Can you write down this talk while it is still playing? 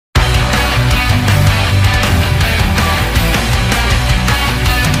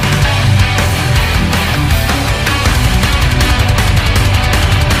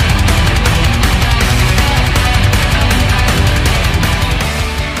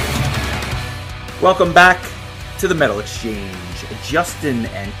Welcome back to the Metal Exchange. Justin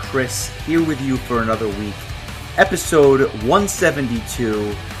and Chris here with you for another week. Episode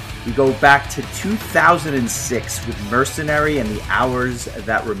 172. We go back to 2006 with Mercenary and the Hours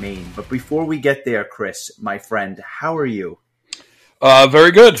That Remain. But before we get there, Chris, my friend, how are you?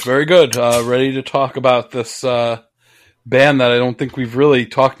 Very good, very good. Ready to talk about this band that I don't think we've really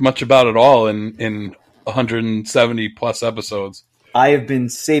talked much about at all in 170 plus episodes. I have been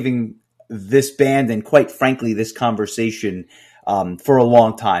saving this band and, quite frankly, this conversation for a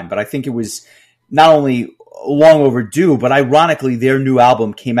long time. But I think it was not only long overdue, but ironically, their new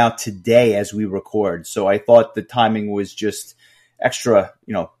album came out today as we record. So I thought the timing was just extra,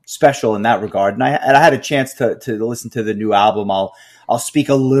 special in that regard. And I had a chance to listen to the new album. I'll speak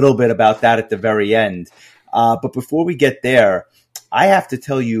a little bit about that at the very end. But before we get there, I have to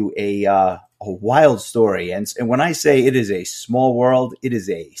tell you a wild story. And when I say it is a small world, it is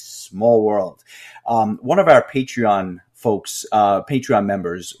a small world. One of our Patreon folks, Patreon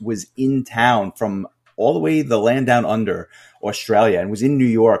members, was in town from all the way the land down under, Australia, and was in New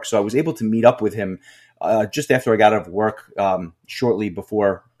York. So I was able to meet up with him just after I got out of work, shortly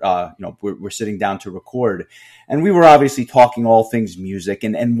before we're sitting down to record. And we were obviously talking all things music.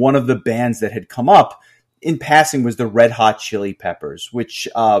 And one of the bands that had come up in passing was the Red Hot Chili Peppers, which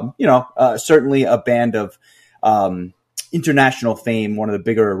certainly a band of international fame, one of the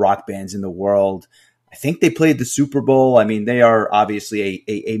bigger rock bands in the world. I think they played the Super Bowl. I mean, they are obviously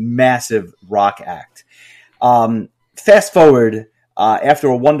a massive rock act. Fast forward, after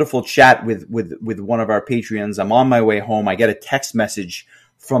a wonderful chat with one of our Patreons, I'm on my way home. I get a text message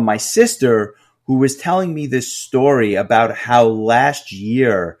from my sister who was telling me this story about how last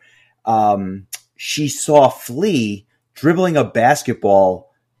year she saw Flea dribbling a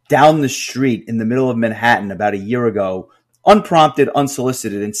basketball down the street in the middle of Manhattan about a year ago, unprompted,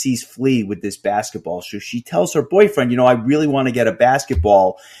 unsolicited, and sees Flea with this basketball. So she tells her boyfriend, I really want to get a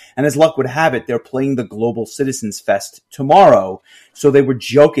basketball. And as luck would have it, they're playing the Global Citizens Fest tomorrow. So they were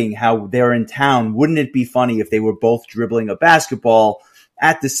joking how they're in town. Wouldn't it be funny if they were both dribbling a basketball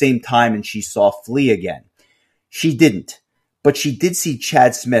at the same time and she saw Flea again? She didn't, but she did see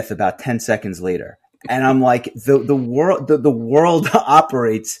Chad Smith about 10 seconds later. And I'm like, the world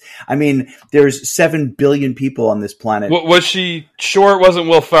operates. I mean, there's 7 billion people on this planet. Was she sure it wasn't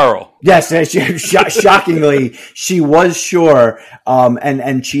Will Ferrell? Yes, shockingly, she was sure.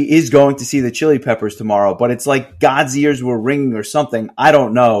 And she is going to see the Chili Peppers tomorrow. But it's like God's ears were ringing or something. I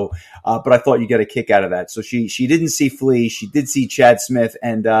don't know. But I thought you'd get a kick out of that. So she didn't see Flea. She did see Chad Smith.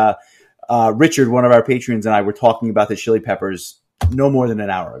 And Richard, one of our patrons, and I were talking about the Chili Peppers no more than an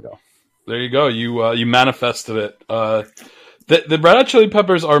hour ago. There you go. You manifested it. The Red Hot Chili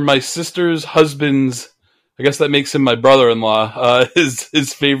Peppers are my sister's husband's. I guess that makes him my brother-in-law.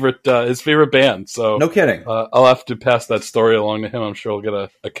 His favorite band. So no kidding. I'll have to pass that story along to him. I'm sure he'll get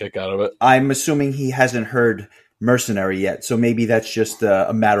a kick out of it. I'm assuming he hasn't heard Mercenary yet, so maybe that's just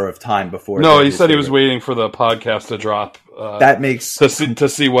a matter of time before. No, he said he was waiting for the podcast to drop. That makes to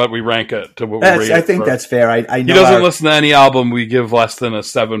see what we rank it to. What we rate I think that's fair. I know he doesn't listen to any album we give less than a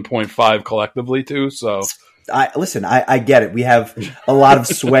 7.5 collectively to. So I get it. We have a lot of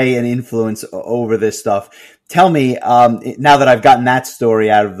sway and influence over this stuff. Tell me, now that I've gotten that story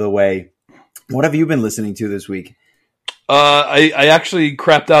out of the way, what have you been listening to this week? I actually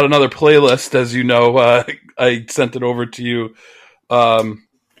crapped out another playlist, as you know. I sent it over to you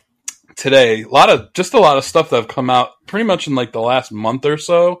today. A lot of stuff that have come out pretty much in like the last month or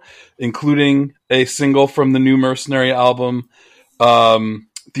so, including a single from the new Mercenary album.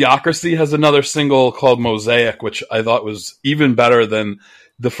 Theocracy has another single called Mosaic, which I thought was even better than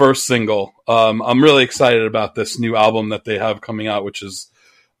the first single. I'm really excited about this new album that they have coming out, which is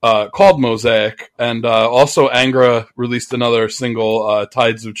called Mosaic. And also Angra released another single,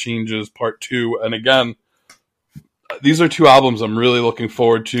 Tides of Changes Part 2. And again, these are two albums I'm really looking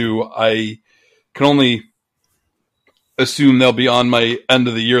forward to. I can only assume they'll be on my end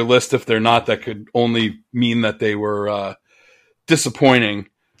of the year list. If they're not, that could only mean that they were disappointing.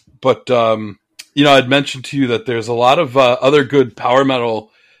 But, I'd mentioned to you that there's a lot of other good power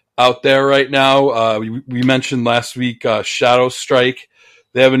metal out there right now. We mentioned last week Shadow Strike.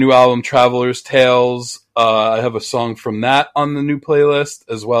 They have a new album, Traveler's Tales. I have a song from that on the new playlist,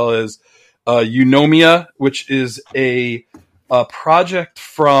 as well as Eunomia, which is a project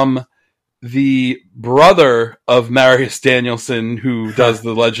from the brother of Marius Danielson, who does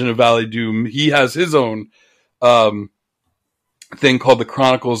the Legend of Valley Doom. He has his own thing called the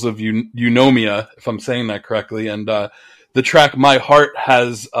Chronicles of Eunomia, if I'm saying that correctly. And the track My Heart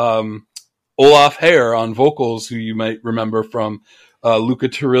has Olaf Hare on vocals, who you might remember from Luca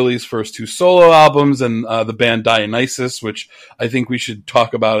Turilli's first 2 solo albums, and the band Dionysus, which I think we should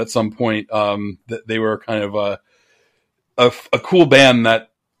talk about at some point. That they were kind of a cool band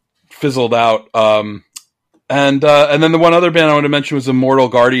that fizzled out. And then the one other band I want to mention was Immortal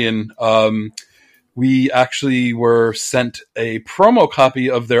Guardian. We actually were sent a promo copy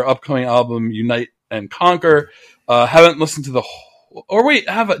of their upcoming album, Unite and Conquer. Haven't listened to the whole, or wait,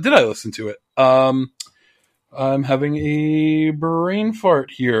 did I listen to it? I'm having a brain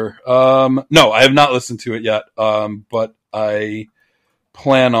fart here. No, I have not listened to it yet. But I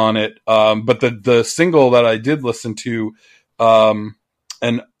plan on it. But the single that I did listen to, and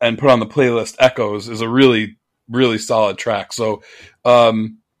put on the playlist, Echoes, is a really, really solid track. So,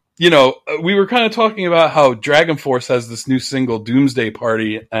 we were kind of talking about how Dragon Force has this new single, Doomsday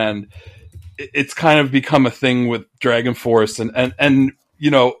Party, and it's kind of become a thing with Dragon Force. And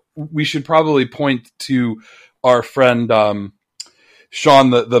we should probably point to our friend, Sean,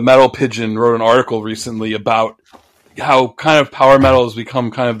 the Metal Pigeon, wrote an article recently about how kind of power metal has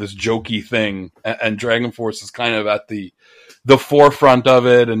become kind of this jokey thing, and Dragon Force is kind of at the forefront of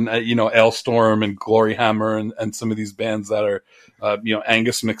it, and Ailstorm and Glory Hammer and some of these bands that are,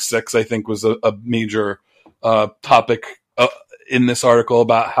 Angus McSix, I think, was a major topic in this article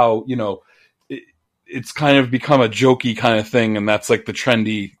about how it's kind of become a jokey kind of thing, and that's like the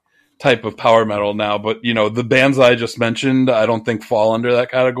trendy type of power metal now. But the bands that I just mentioned, I don't think fall under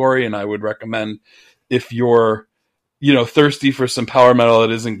that category, and I would recommend, if you're thirsty for some power metal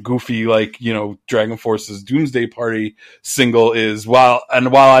that isn't goofy like, Dragon Force's Doomsday Party single is, while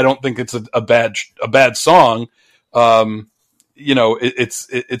I don't think it's a bad song,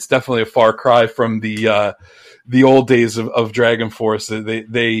 it's definitely a far cry from the old days of Dragon Force.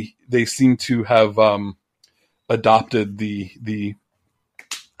 They seem to have adopted the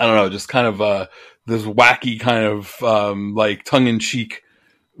I don't know, just kind of this wacky kind of like tongue-in-cheek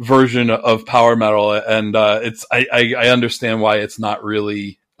version of power metal, and I understand why it's not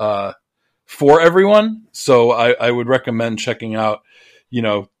really for everyone. So I would recommend checking out,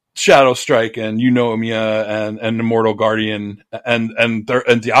 Shadow Strike and Eunomia and Immortal Guardian and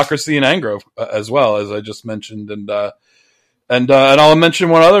Theocracy and Angra as well, as I just mentioned, and I'll mention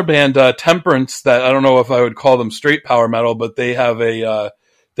one other band, Temperance, that I don't know if I would call them straight power metal, but they have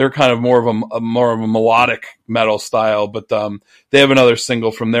they're kind of more of a melodic metal style, but they have another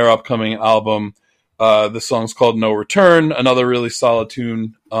single from their upcoming album. The song's called No Return, another really solid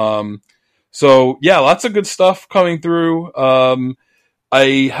tune. So yeah, lots of good stuff coming through.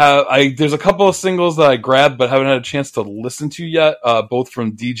 There's a couple of singles that I grabbed but haven't had a chance to listen to yet, both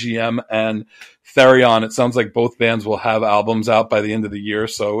from DGM and Therion. It sounds like both bands will have albums out by the end of the year,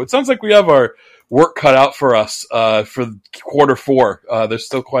 so it sounds like we have our work cut out for us for quarter 4. There's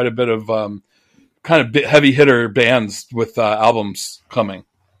still quite a bit of kind of heavy hitter bands with albums coming.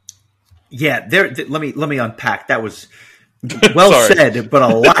 Yeah, let me unpack. That was well said, but a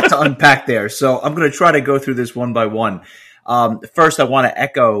lot to unpack there. So I'm going to try to go through this one by one. First, I want to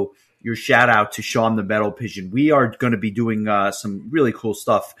echo your shout out to Sean the Metal Pigeon. We are going to be doing some really cool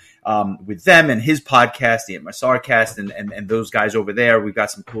stuff with them and his podcast, the MSRcast, and those guys over there. We've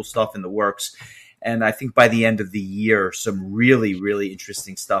got some cool stuff in the works. And I think by the end of the year, some really, really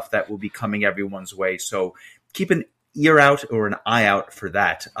interesting stuff that will be coming everyone's way. So keep an ear out or an eye out for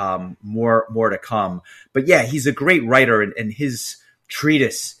that. More to come. But yeah, he's a great writer, and his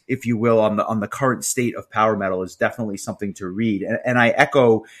treatise, if you will, on the current state of power metal is definitely something to read. And I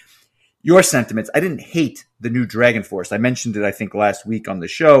echo your sentiments. I didn't hate the new Dragon Force. I mentioned it, I think, last week on the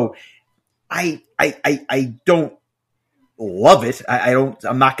show. I don't love it.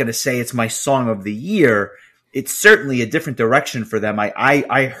 I'm not going to say it's my song of the year. It's certainly a different direction for them.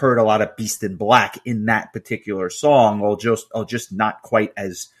 I heard a lot of Beast in Black in that particular song, or just not quite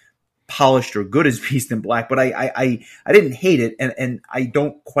as polished or good as Beast in Black, but I didn't hate it, and I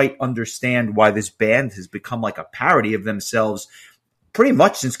don't quite understand why this band has become like a parody of themselves pretty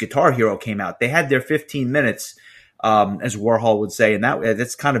much since Guitar Hero came out. They had their 15 minutes, as Warhol would say, and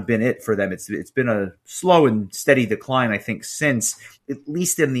that's kind of been it for them. It's been a slow and steady decline, I think, since, at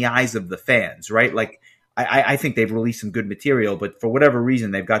least in the eyes of the fans, right? Like, I think they've released some good material, but for whatever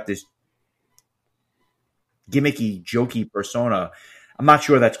reason, they've got this gimmicky, jokey persona. I'm not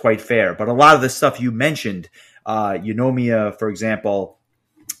sure that's quite fair, but a lot of the stuff you mentioned, Eunomia, for example,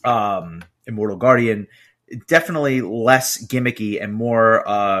 Immortal Guardian, definitely less gimmicky and more,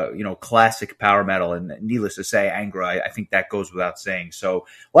 classic power metal. And needless to say, Angra, I think that goes without saying. So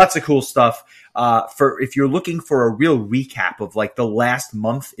lots of cool stuff. If you're looking for a real recap of like the last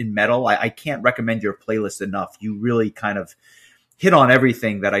month in metal, I can't recommend your playlist enough. You really kind of hit on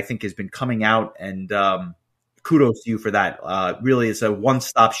everything that I think has been coming out and kudos to you for that. Really, it's a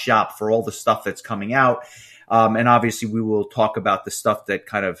one-stop shop for all the stuff that's coming out. And obviously we will talk about the stuff that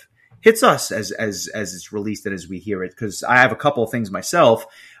kind of hits us as it's released and as we hear it. Cause I have a couple of things myself.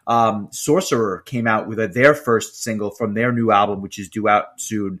 Sorcerer came out with their first single from their new album, which is due out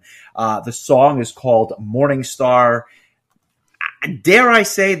soon. The song is called Morning Star. Dare I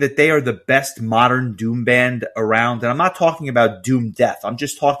say that they are the best modern doom band around? And I'm not talking about doom death. I'm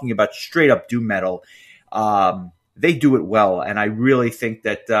just talking about straight up doom metal. They do it well, and I really think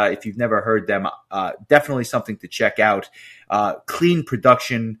that if you've never heard them, definitely something to check out. Clean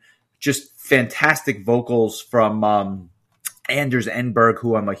production, just fantastic vocals from Anders Enberg,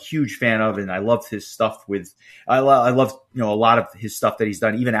 who I'm a huge fan of, and I loved his stuff I love a lot of his stuff that he's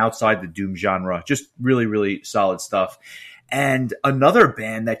done, even outside the doom genre. Just really, really solid stuff. And another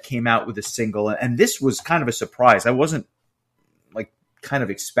band that came out with a single, and this was kind of a surprise. I wasn't kind of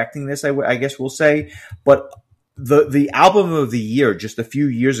expecting this, I guess we'll say, but the album of the year just a few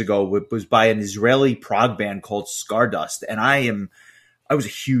years ago was by an Israeli prog band called Skardust, and I was a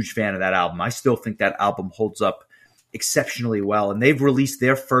huge fan of that album. I still think that album holds up exceptionally well, and they've released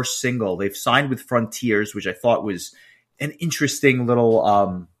their first single. They've signed with Frontiers, which I thought was an interesting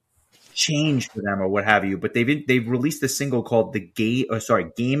little change for them or what have you, but they've released a single called Game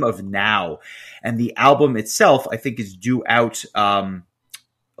of Now, and the album itself I think is due out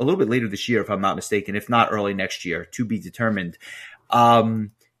a little bit later this year, if I'm not mistaken, if not early next year, to be determined. I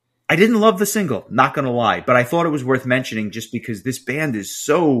didn't love the single, not going to lie, but I thought it was worth mentioning just because this band is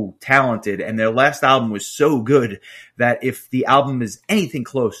so talented and their last album was so good that if the album is anything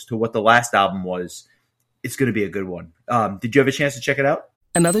close to what the last album was, it's going to be a good one. Did you have a chance to check it out?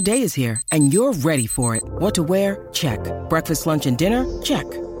 Another day is here, and you're ready for it. What to wear? Check. Breakfast, lunch, and dinner? Check.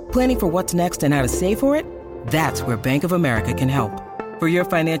 Planning for what's next and how to save for it? That's where Bank of America can help. For your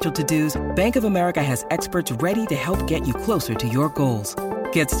financial to-dos, Bank of America has experts ready to help get you closer to your goals.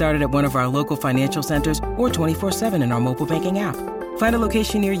 Get started at one of our local financial centers or 24/7 in our mobile banking app. Find a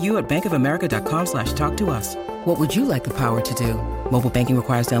location near you at bankofamerica.com/talktous. What would you like the power to do? Mobile banking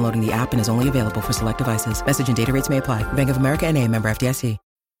requires downloading the app and is only available for select devices. Message and data rates may apply. Bank of America N.A., member FDIC.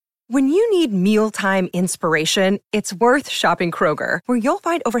 When you need mealtime inspiration, it's worth shopping Kroger, where you'll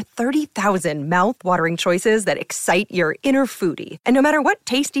find over 30,000 mouth-watering choices that excite your inner foodie. And no matter what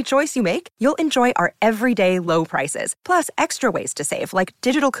tasty choice you make, you'll enjoy our everyday low prices, plus extra ways to save, like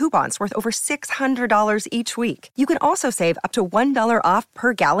digital coupons worth over $600 each week. You can also save up to $1 off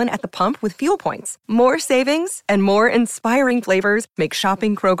per gallon at the pump with fuel points. More savings and more inspiring flavors make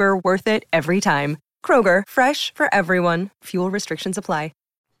shopping Kroger worth it every time. Kroger, fresh for everyone. Fuel restrictions apply.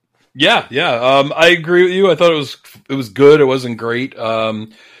 Yeah. I agree with you. I thought it was good. It wasn't great.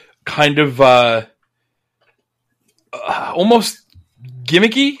 Kind of almost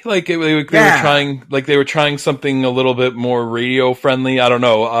gimmicky. Like they were trying something a little bit more radio friendly. I don't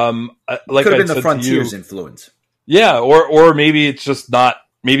know. Like could have been the Frontiers influence. Yeah, or maybe it's just not.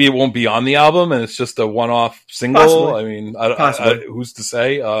 Maybe it won't be on the album, and it's just a one-off single. Possibly. I mean, who's to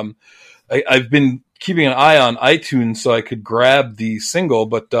say? I've been keeping an eye on iTunes so I could grab the single,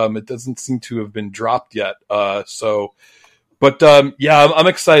 but it doesn't seem to have been dropped yet. I'm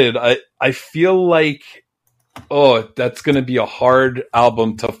excited. I feel like, that's going to be a hard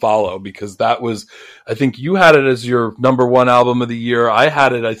album to follow because I think you had it as your number one album of the year. I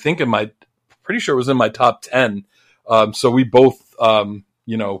had it, I think pretty sure it was in my top 10. So we both,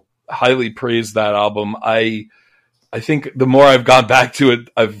 highly praised that album. I think the more I've gone back to it,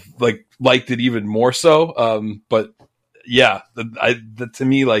 I've liked it even more so. But yeah, to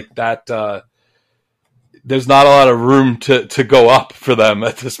me, like that, there's not a lot of room to go up for them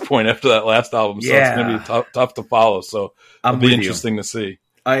at this point after that last album. So it's going to be tough to follow. So it'll be interesting to see.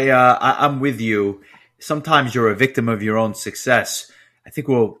 I'm with you. Sometimes you're a victim of your own success. I think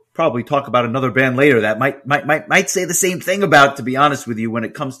we'll probably talk about another band later that might say the same thing about, to be honest with you, when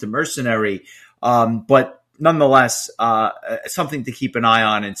it comes to Mercenary. But nonetheless, something to keep an eye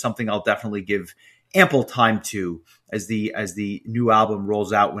on and something I'll definitely give ample time to as the new album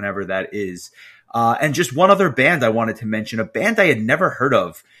rolls out, whenever that is. And just one other band I wanted to mention, a band I had never heard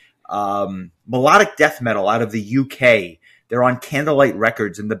of, melodic death metal out of the UK. They're on Candlelight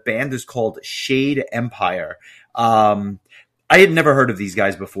Records, and the band is called Shade Empire. I had never heard of these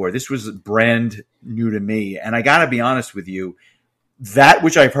guys before. This was brand new to me, and I gotta be honest with you, that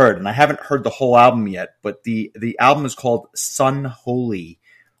which I've heard, and I haven't heard the whole album yet, but the album is called Sun Holy.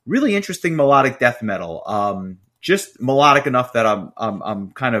 Really interesting melodic death metal. Just melodic enough that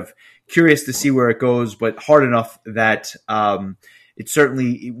I'm kind of curious to see where it goes, but hard enough that it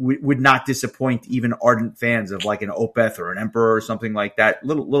certainly would not disappoint even ardent fans of like an Opeth or an Emperor or something like that.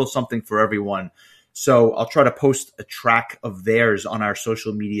 Little something for everyone. So I'll try to post a track of theirs on our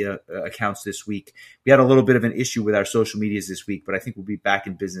social media accounts this week. We had a little bit of an issue with our social medias this week, but I think we'll be back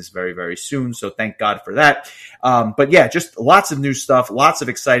in business very, very soon. So thank God for that. But yeah, just lots of new stuff, lots of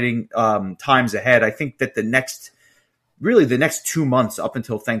exciting times ahead. I think that the next 2 months up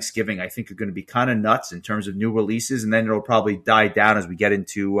until Thanksgiving, I think are going to be kind of nuts in terms of new releases. And then it'll probably die down as we get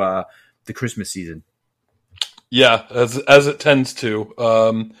into the Christmas season. Yeah, as it tends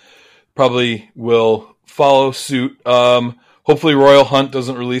to. Probably will follow suit. Hopefully Royal Hunt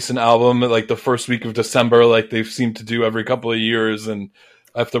doesn't release an album like the first week of December like they've seemed to do every couple of years, and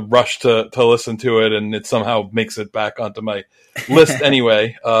I have to rush to listen to it, and it somehow makes it back onto my list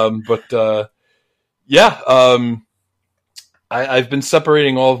anyway. I've been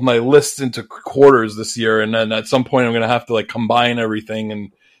separating all of my lists into quarters this year, and then at some point I'm going to have to like combine everything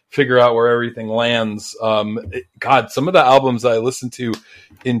and figure out where everything lands. God, some of the albums that I listened to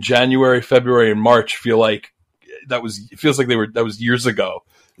in January, February, and March feels like that was years ago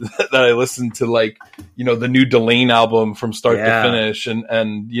that I listened to, like, the new Delane album from start to finish, and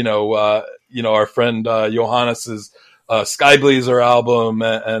our friend Johannes's Skyblazer album,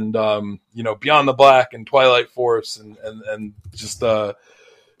 and Beyond the Black and Twilight Force, and just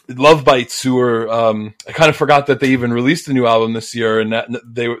Love Bites, who were I kind of forgot that they even released a new album this year, and that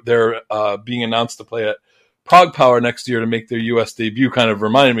they're being announced to play at Prague Power next year to make their U.S. debut. Kind of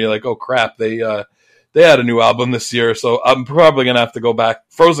reminded me, like, oh crap, they had a new album this year, so I'm probably gonna have to go back.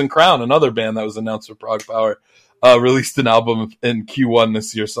 Frozen Crown, another band that was announced for Prague Power, released an album in Q1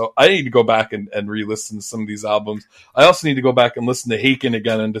 this year, so I need to go back and re-listen to some of these albums. I also need to go back and listen to Haken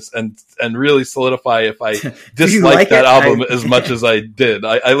again and really solidify if I dislike that album as much as I did.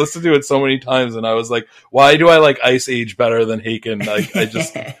 I listened to it so many times, and I was like, why do I like Ice Age better than Haken?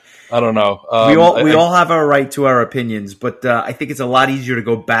 I don't know. We all have our right to our opinions, but I think it's a lot easier to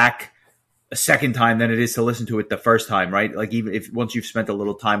go back a second time than it is to listen to it the first time, right? Like, even if once you've spent a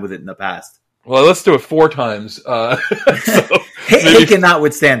little time with it in the past. Well, let's do it 4 times. Haken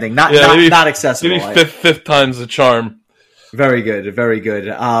notwithstanding, not accessible. Maybe fifth time's the charm. Very good, very good.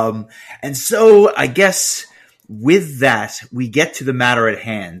 And so I guess with that, we get to the matter at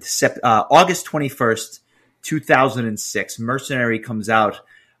hand. August 21st, 2006, Mercenary comes out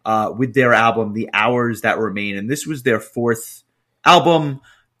with their album, The Hours That Remain, and this was their 4th album.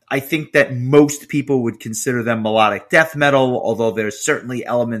 I think that most people would consider them melodic death metal, although there's certainly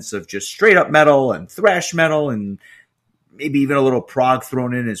elements of just straight up metal and thrash metal and maybe even a little prog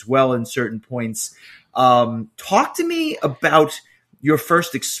thrown in as well in certain points. Talk to me about your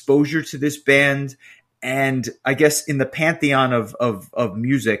first exposure to this band, and I guess in the pantheon of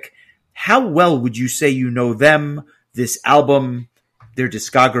music, how well would you say you know them, this album, their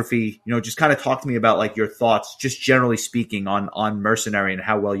discography? Just kind of talk to me about like your thoughts, just generally speaking, on Mercenary and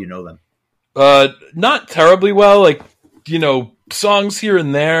how well you know them. Not terribly well, like, songs here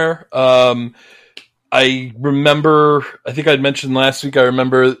and there. I remember, I think I'd mentioned last week, I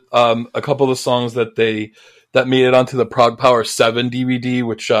remember a couple of the songs that made it onto the Prague Power 7 DVD,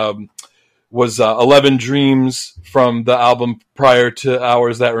 which was 11 Dreams from the album prior to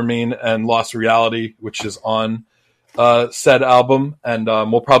Hours That Remain, and Lost Reality, which is on said album, and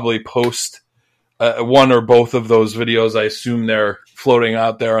we'll probably post one or both of those videos. I assume they're floating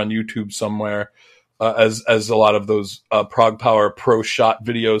out there on YouTube somewhere, as a lot of those Prague Power Pro Shot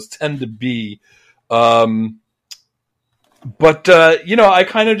videos tend to be. But I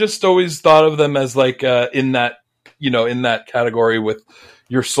kind of just always thought of them as like in that category with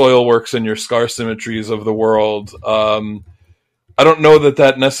your Soilworks and your Scar Symmetries of the world. I don't know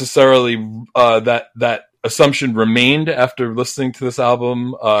that necessarily that assumption remained after listening to this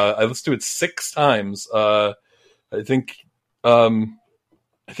album. I listened to it 6 times. I think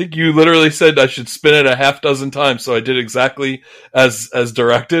you literally said I should spin it a half dozen times, so I did exactly as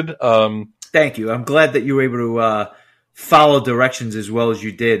directed. Thank you. I'm glad that you were able to follow directions as well as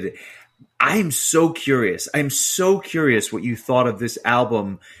you did. I'm so curious. What you thought of this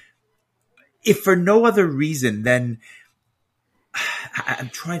album, if for no other reason than I'm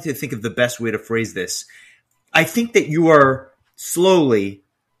trying to think of the best way to phrase this. I think that you are slowly,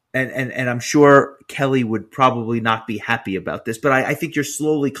 and I'm sure Kelly would probably not be happy about this, but I think you're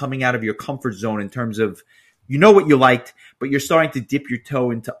slowly coming out of your comfort zone in terms of, what you liked, but you're starting to dip your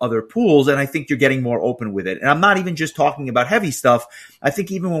toe into other pools, and I think you're getting more open with it. And I'm not even just talking about heavy stuff. I think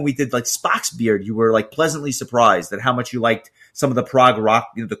even when we did like Spock's Beard, you were like pleasantly surprised at how much you liked some of the prog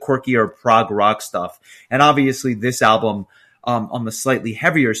rock, the quirkier prog rock stuff. And obviously this album, on the slightly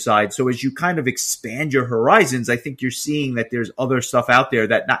heavier side. So as you kind of expand your horizons, I think you're seeing that there's other stuff out there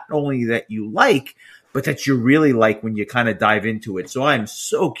that not only that you like, but that you really like when you kind of dive into it. So I'm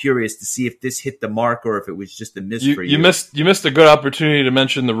so curious to see if this hit the mark or if it was just a miss for you. You missed a good opportunity to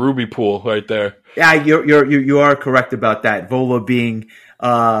mention the Ruby pool right there. Yeah, you are correct about that. Vola being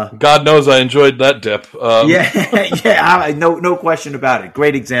God knows I enjoyed that dip. No question about it.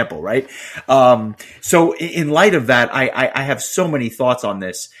 Great example, right? So in light of that, I have so many thoughts on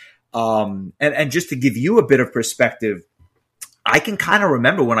this. And just to give you a bit of perspective, I can kind of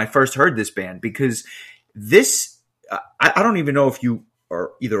remember when I first heard this band, because this, I don't even know if you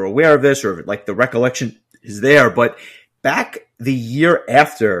are either aware of this or like the recollection is there, but back the year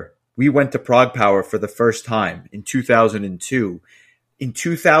after we went to Prague Power for the first time in 2002, in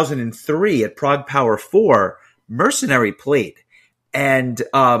 2003 at Prague Power 4, Mercenary played. And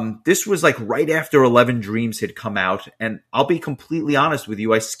this was like right after 11 Dreams had come out. And I'll be completely honest with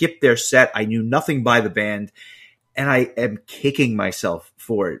you, I skipped their set. I knew nothing by the band. And I am kicking myself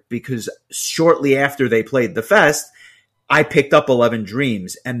for it, because shortly after they played the fest, I picked up 11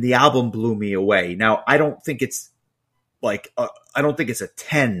 Dreams and the album blew me away. Now, I don't think it's a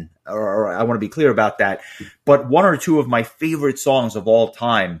 10, or I want to be clear about that, but one or two of my favorite songs of all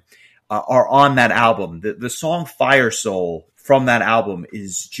time are on that album. The song Fire Soul from that album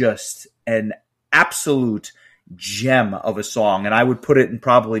is just an absolute gem of a song, and I would put it in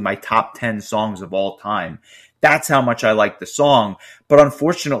probably my top 10 songs of all time. That's how much I like the song. But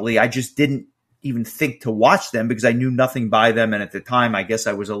unfortunately, I just didn't even think to watch them because I knew nothing by them. And at the time, I guess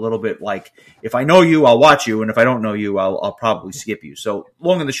I was a little bit like, if I know you, I'll watch you. And if I don't know you, I'll probably skip you. So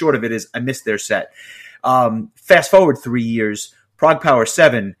long and the short of it is I missed their set. Fast forward 3 years, Prague Power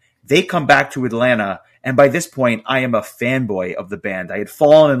 7, they come back to Atlanta. And by this point, I am a fanboy of the band. I had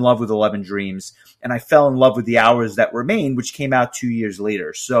fallen in love with 11 Dreams, and I fell in love with The Hours That Remain, which came out 2 years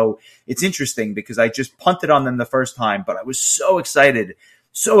later. So it's interesting because I just punted on them the first time, but I was so excited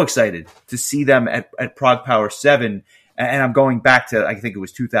to see them at Prague Power 7. And I'm going back to, I think it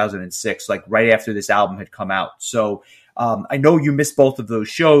was 2006, like right after this album had come out. So I know you missed both of those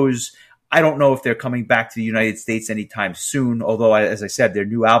shows. I don't know if they're coming back to the United States anytime soon, although, as I said, their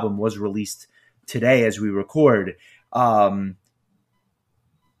new album was released today as we record.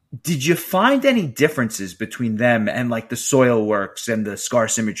 Did you find any differences between them and like the Soilworks and the Scar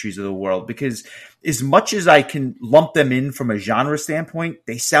Symmetries of the world? Because as much as I can lump them in from a genre standpoint,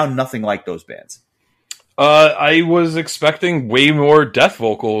 they sound nothing like those bands. I was expecting way more death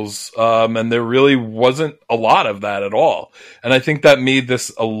vocals, and there really wasn't a lot of that at all. And I think that made this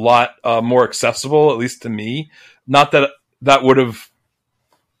a lot more accessible, at least to me. Not that that would have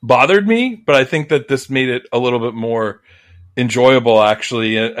bothered me, but I think that this made it a little bit more enjoyable,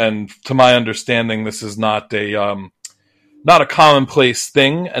 actually. And to my understanding, this is not a commonplace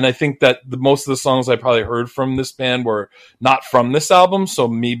thing. And I think that most of the songs I probably heard from this band were not from this album, so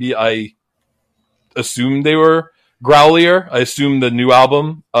maybe I assumed they were growlier. I assumed the new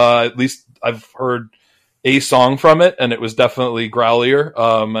album, at least I've heard a song from it, and it was definitely growlier.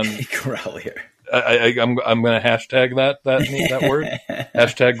 And growlier. I'm going to hashtag that word,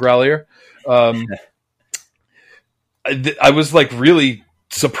 hashtag growlier. I was like really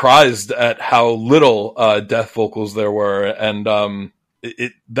surprised at how little death vocals there were, and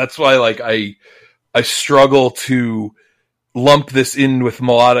that's why like I struggle to lump this in with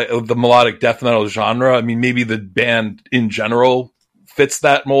the melodic death metal genre. I mean, maybe the band in general fits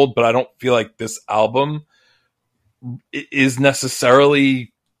that mold, but I don't feel like this album is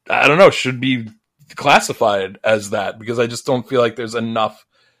necessarily, I don't know, should be classified as that, because I just don't feel like there's enough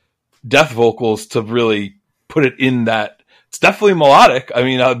death vocals to really put it in that. It's definitely melodic. I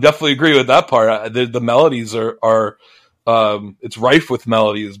mean, I definitely agree with that part. The melodies are it's rife with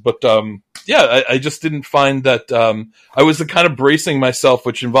melodies, but yeah, I just didn't find that. I was kind of bracing myself,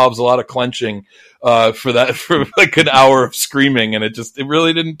 which involves a lot of clenching, for like an hour of screaming, and it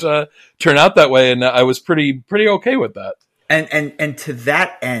really didn't turn out that way, and I was pretty okay with that. And to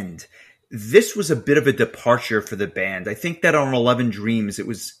that end, this was a bit of a departure for the band. I think that on 11 Dreams, it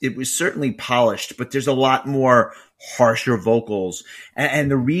was certainly polished, but there's a lot more harsher vocals,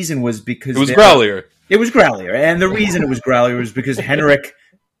 and the reason was because it was growlier. It was growlier, and the reason it was growlier was because Henrik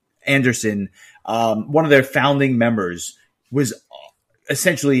Anderson, one of their founding members, was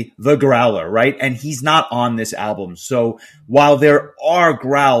essentially the growler, right? And he's not on this album. So while there are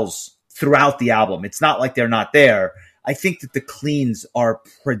growls throughout the album, it's not like they're not there. I think that the cleans are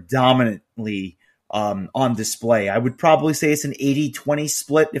predominantly on display. I would probably say it's an 80-20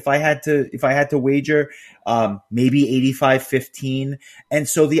 split if I had to wager, maybe 85-15. And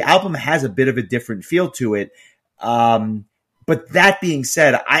so the album has a bit of a different feel to it. But that being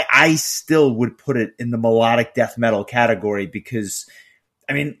said, I still would put it in the melodic death metal category because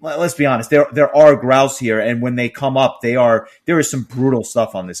I mean, let's be honest. There are growls here, and when they come up, there is some brutal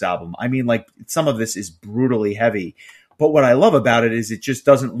stuff on this album. I mean, like some of this is brutally heavy, but what I love about it is it just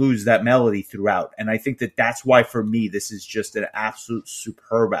doesn't lose that melody throughout, and I think that that's why for me this is just an absolute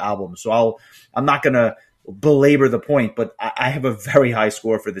superb album. So I'm not gonna belabor the point, but I have a very high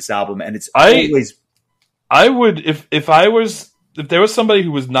score for this album, and it's always. I would if there was somebody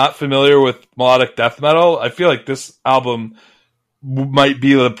who was not familiar with melodic death metal, I feel like this album might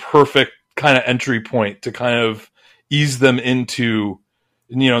be the perfect kind of entry point to kind of ease them into,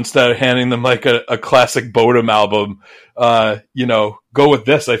 instead of handing them like a classic Bodum album, go with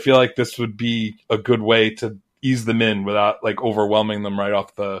this. I feel like this would be a good way to ease them in without like overwhelming them right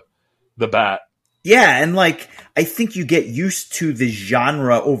off the bat. Yeah, and like I think you get used to the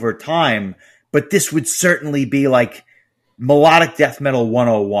genre over time, but this would certainly be like melodic death metal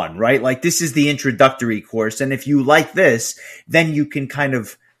 101, right? Like this is the introductory course. And if you like this, then you can kind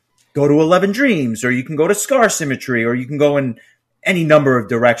of go to 11 Dreams, or you can go to Scar Symmetry, or you can go in any number of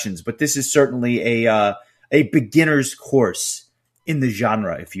directions. But this is certainly a beginner's course in the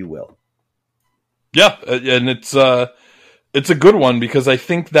genre, if you will. Yeah. And it's a good one because I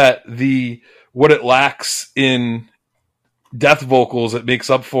think that what it lacks in death vocals, it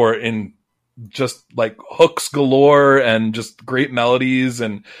makes up for it in just like hooks galore and just great melodies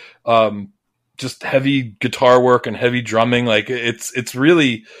and just heavy guitar work and heavy drumming. Like it's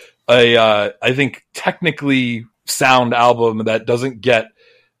really I think technically sound album that doesn't get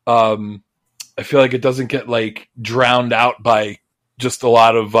I feel like it doesn't get like drowned out by just a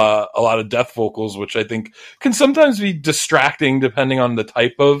lot of death vocals, which I think can sometimes be distracting depending on the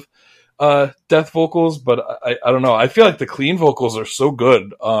type of death vocals. But I don't know. I feel like the clean vocals are so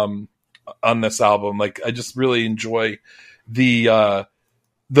good on this album. Like I just really enjoy the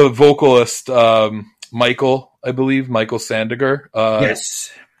vocalist Michael Sandiger.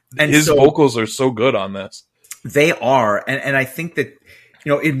 Yes, and his vocals are so good on this. They are, and I think that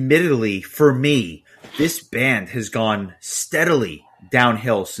admittedly for me, this band has gone steadily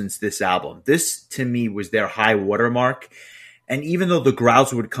downhill since this album. This to me was their high watermark, and even though the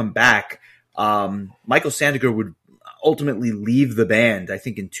growls would come back, Michael Sandiger would ultimately leave the band, I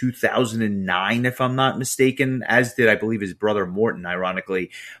think in 2009, if I'm not mistaken, as did, I believe, his brother Morton,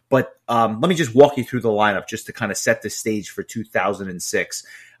 ironically. But let me just walk you through the lineup just to kind of set the stage for 2006.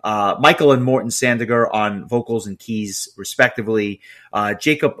 Michael and Morton Sandiger on vocals and keys, respectively.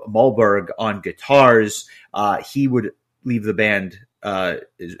 Jacob Mulberg on guitars. He would leave the band.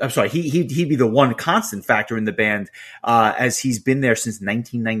 I'm sorry, he'd be the one constant factor in the band, as he's been there since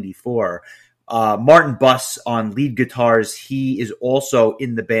 1994. Martin Buss on lead guitars. He is also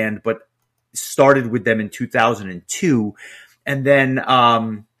in the band, but started with them in 2002. And then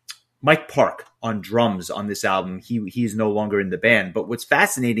Mike Park on drums on this album. He is no longer in the band. But what's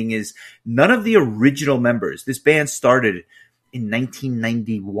fascinating is none of the original members, this band started in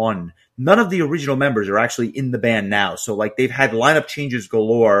 1991. None of the original members are actually in the band now. So like they've had lineup changes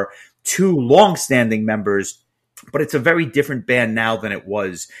galore, 2 long-standing members, but it's a very different band now than it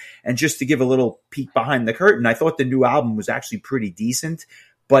was. And just to give a little peek behind the curtain, I thought the new album was actually pretty decent,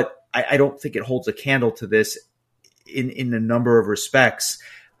 but I don't think it holds a candle to this in a number of respects,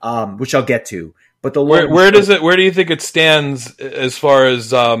 which I'll get to. But where do you think it stands as far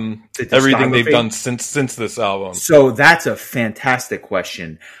as everything they've done since this album? So that's a fantastic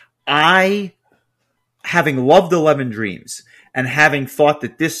question. Having loved 11 Dreams and having thought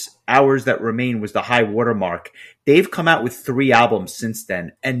that this Hours That Remain was the high watermark, they've come out with 3 albums since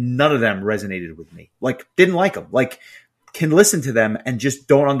then, and none of them resonated with me. Like, didn't like them. Like, can listen to them and just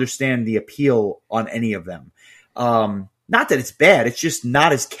don't understand the appeal on any of them. Not that it's bad, it's just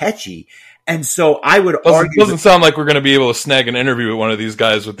not as catchy. And so I would argue... It doesn't sound like we're going to be able to snag an interview with one of these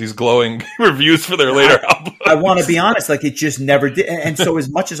guys with these glowing reviews for their later albums. I want to be honest, like it just never did. And so as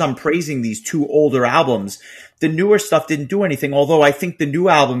much as I'm praising these 2 older albums, the newer stuff didn't do anything, although I think the new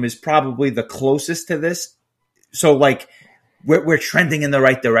album is probably the closest to this. So like we're trending in the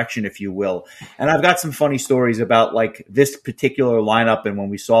right direction, if you will. And I've got some funny stories about like this particular lineup, and when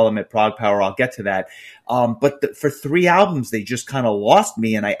we saw them at Prague Power, I'll get to that. But for 3 albums, they just kind of lost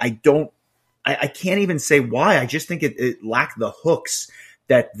me, and I can't even say why. I just think it lacked the hooks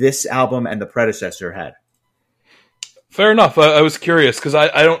that this album and the predecessor had. Fair enough. I was curious because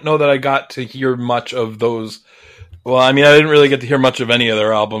I don't know that I got to hear much of those. Well, I mean, I didn't really get to hear much of any of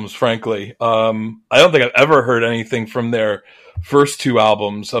their albums, frankly. I don't think I've ever heard anything from their first 2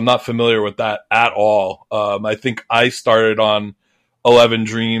 albums. I'm not familiar with that at all. I think I started on 11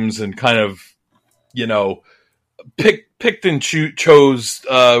 Dreams and kind of, picked and chose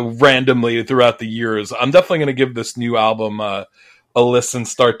randomly throughout the years. I'm definitely going to give this new album a a listen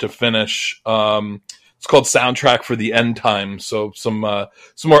start to finish. It's called Soundtrack for the End Time. So some more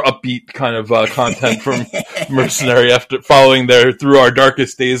upbeat kind of content from Mercenary after following their Through Our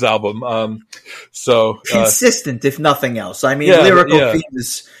Darkest Days album. Consistent, if nothing else. I mean, lyrical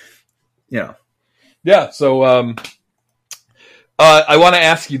themes, Yeah. So I want to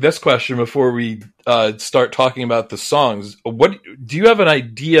ask you this question before we start talking about the songs. What do you have an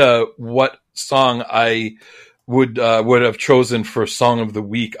idea what song I would have chosen for Song of the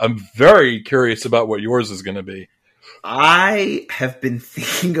Week? I'm very curious about what yours is going to be. I have been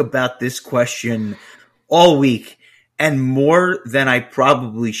thinking about this question all week, and more than I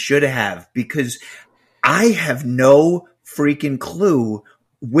probably should have, because I have no freaking clue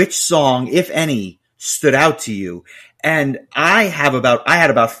which song, if any, stood out to you. And I had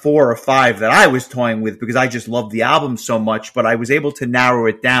about 4 or 5 that I was toying with because I just loved the album so much, but I was able to narrow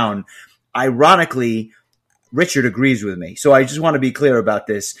it down. Ironically, Richard agrees with me. So I just want to be clear about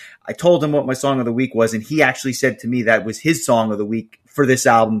this. I told him what my song of the week was, and he actually said to me that was his song of the week for this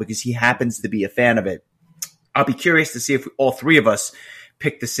album because he happens to be a fan of it. I'll be curious to see if all 3 of us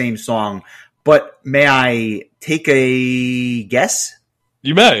pick the same song. But may I take a guess?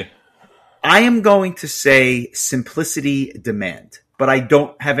 You may. I am going to say Simplicity Demand, but I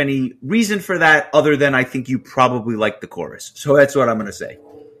don't have any reason for that other than I think you probably like the chorus. So that's what I'm going to say.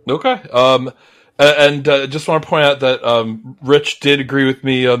 Okay. And just want to point out that Rich did agree with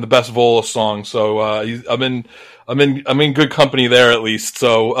me on the best Vola song, so I'm in good company there at least.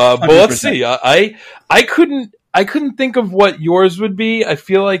 So, but let's see. I couldn't think of what yours would be. I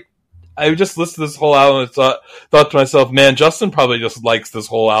feel like I just listened to this whole album and thought to myself, man, Justin probably just likes this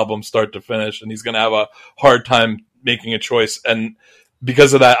whole album start to finish, and he's going to have a hard time making a choice. And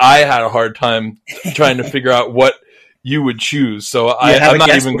because of that, I had a hard time trying to figure out what you would choose. So I'm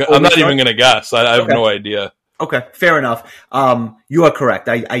not even going to guess. I have no idea. Okay, fair enough. You are correct.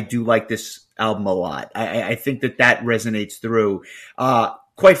 I do like this album a lot. I think that resonates through.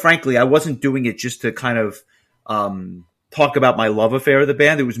 Quite frankly, I wasn't doing it just to kind of talk about my love affair of the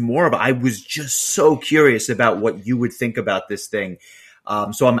band. It was more of I was just so curious about what you would think about this thing.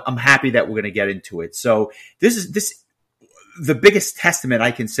 So I'm happy that we're going to get into it. So this is the biggest testament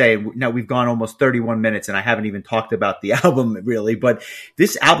I can say. Now we've gone almost 31 minutes and I haven't even talked about the album really, but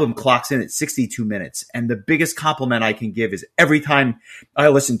this album clocks in at 62 minutes. And the biggest compliment I can give is every time I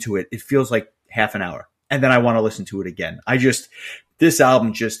listen to it, it feels like half an hour. And then I want to listen to it again. This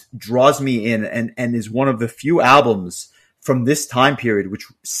album just draws me in and is one of the few albums from this time period, which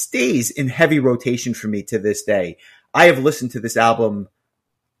stays in heavy rotation for me to this day. I have listened to this album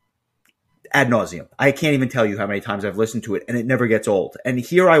ad nauseum. I can't even tell you how many times I've listened to it, and it never gets old. And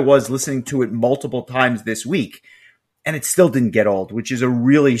here I was listening to it multiple times this week, and it still didn't get old, which is a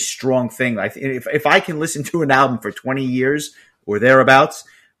really strong thing. If I can listen to an album for 20 years or thereabouts,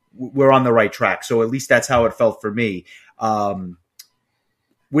 we're on the right track. So at least that's how it felt for me.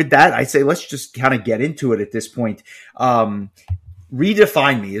 With that, I say let's just kind of get into it at this point.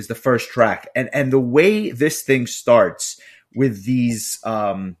 Redefine Me is the first track. And the way this thing starts with these,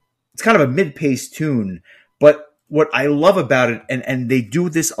 it's kind of a mid-paced tune, but what I love about it, and they do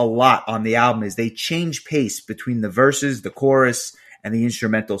this a lot on the album, is they change pace between the verses, the chorus, and the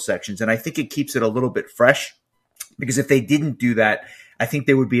instrumental sections. And I think it keeps it a little bit fresh, because if they didn't do that, I think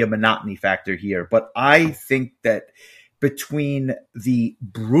there would be a monotony factor here. But I think that between the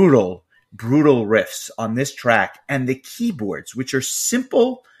brutal riffs on this track and the keyboards, which are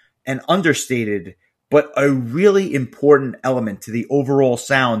simple and understated, but a really important element to the overall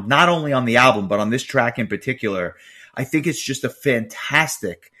sound, not only on the album, but on this track in particular, I think it's just a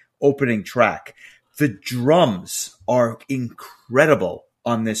fantastic opening track. The drums are incredible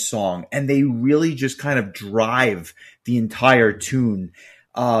on this song, and they really just kind of drive the entire tune.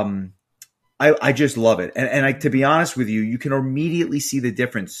 I just love it. And to be honest with you, you can immediately see the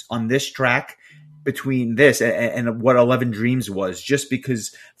difference on this track between this and what 11 Dreams was, just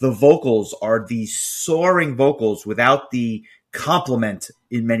because the vocals are these soaring vocals without the complement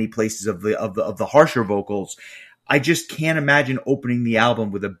in many places of the harsher vocals. I just can't imagine opening the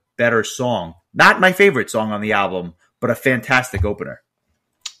album with a better song. Not my favorite song on the album, but a fantastic opener.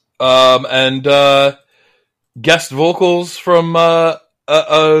 And guest vocals from a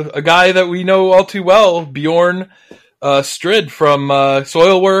guy that we know all too well, Bjorn Strid from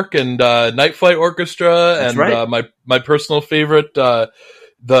Soilwork and Night Flight Orchestra. That's and right. My personal favorite,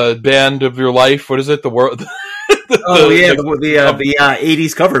 the band of your life. What is it? The world. the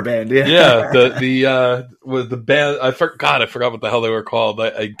 80s cover band. Yeah, the band. I forgot what the hell they were called.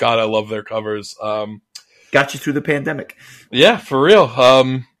 I love their covers. Got you through the pandemic. Yeah, for real.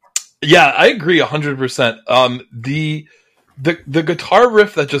 Yeah, I agree 100%. the guitar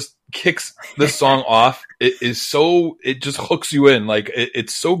riff that just kicks this song off, it just hooks you in. Like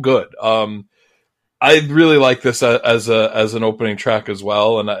it's so good. I really like this as an opening track as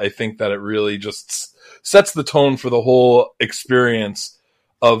well, and I think that it really just sets the tone for the whole experience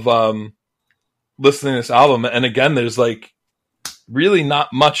of listening to this album. And again, there's like really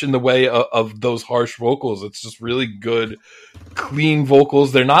not much in the way of those harsh vocals. It's just really good, clean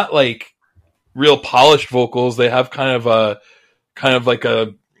vocals. They're not like real polished vocals. They have kind of like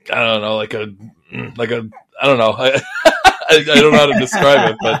a I don't know, I don't know. I don't know how to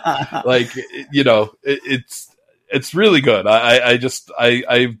describe it, but like, you know, it's really good.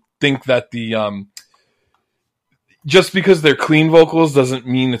 I think that the just because they're clean vocals doesn't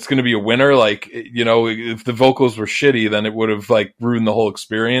mean it's going to be a winner. Like, you know, if the vocals were shitty, then it would have like ruined the whole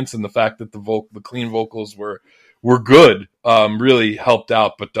experience. And the fact that the clean vocals were good, really helped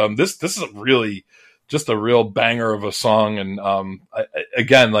out. But this is really just a real banger of a song. And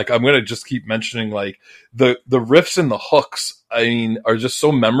again, like I'm going to just keep mentioning like the riffs and the hooks, I mean, are just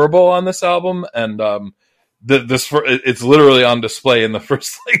so memorable on this album. And it's literally on display in the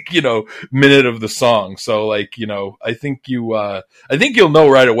first like, you know, minute of the song. So like, you know, I think you'll know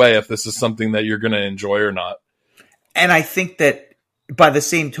right away if this is something that you're going to enjoy or not. And I think that by the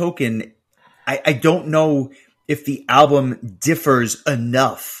same token, I don't know if the album differs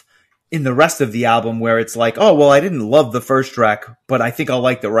enough in the rest of the album where it's like, oh, well, I didn't love the first track, but I think I'll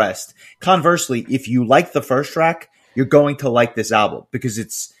like the rest. Conversely, if you like the first track, you're going to like this album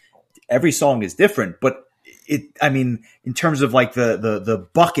because every song is different, but I mean, in terms of like the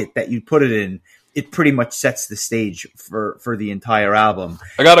bucket that you put it in, it pretty much sets the stage for the entire album.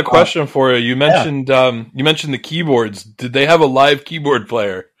 I got a question for you. You mentioned the keyboards. Did they have a live keyboard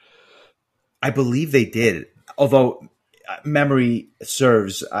player? I believe they did. Although memory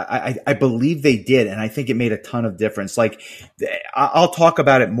serves, I believe they did, and I think it made a ton of difference. Like, I'll talk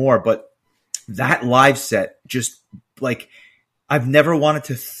about it more, but that live set, just like, I've never wanted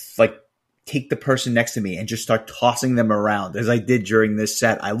to take the person next to me and just start tossing them around as I did during this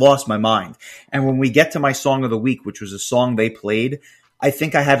set. I lost my mind. And when we get to my song of the week, which was a song they played, I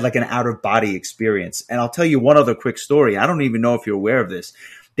think I had like an out of body experience. And I'll tell you one other quick story. I don't even know if you're aware of this.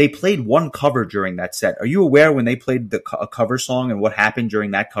 They played one cover during that set. Are you aware when they played a cover song and what happened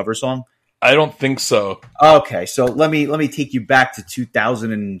during that cover song? I don't think so. Okay, so let me take you back to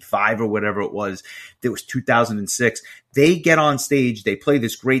 2005 or whatever it was. It was 2006. They get on stage, they play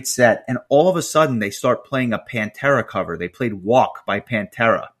this great set, and all of a sudden they start playing a Pantera cover. They played Walk by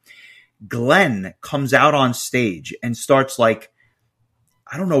Pantera. Glenn comes out on stage and starts like,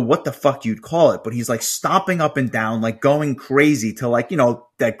 I don't know what the fuck you'd call it, but he's like stomping up and down, like going crazy to like, you know,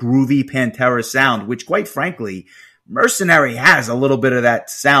 that groovy Pantera sound, which quite frankly, Mercenary has a little bit of that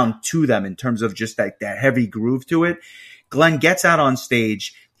sound to them in terms of just that heavy groove to it. Glenn gets out on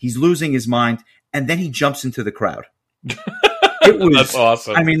stage. He's losing his mind. And then he jumps into the crowd. It was, that's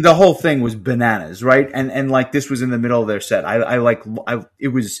awesome. I mean, the whole thing was bananas, right? And like this was in the middle of their set. It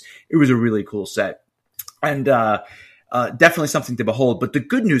was a really cool set. And, definitely something to behold. But the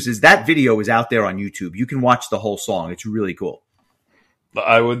good news is that video is out there on YouTube. You can watch the whole song. It's really cool.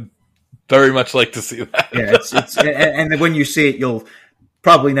 I would very much like to see that. Yeah, and when you see it, you'll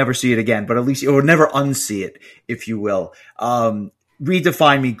probably never see it again, but at least or never unsee it, if you will.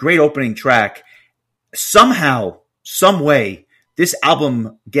 Redefine Me, great opening track. Somehow, some way, this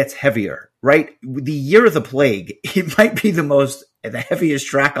album gets heavier, right? The Year of the Plague, it might be the heaviest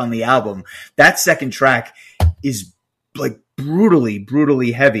track on the album. That second track is like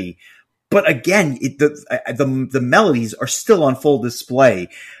brutally heavy. But again, the melodies are still on full display.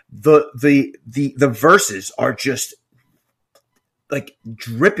 The verses are just like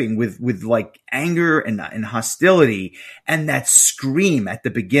dripping with like anger and hostility, and that scream at the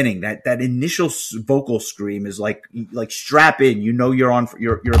beginning, that initial vocal scream is like strap in, you know, you're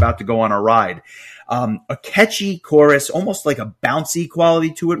about to go on a ride. A catchy chorus, almost like a bouncy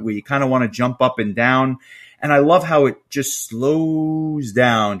quality to it, where you kind of want to jump up and down. And I love how it just slows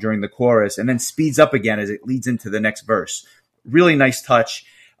down during the chorus and then speeds up again as it leads into the next verse. Really nice touch.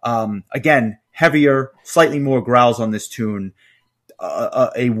 Again, heavier, slightly more growls on this tune.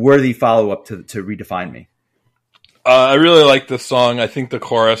 A worthy follow-up to Redefine Me. I really like this song. I think the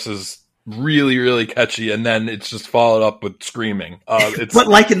chorus is really catchy, and then it's just followed up with screaming. But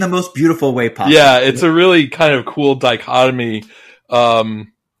like in the most beautiful way possible. Yeah, it's a really kind of cool dichotomy.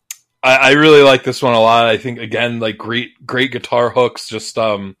 I really like this one a lot. I think, again, like great guitar hooks, just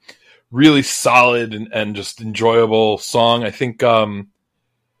really solid and just enjoyable song. I think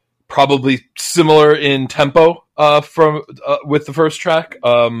probably similar in tempo with the first track.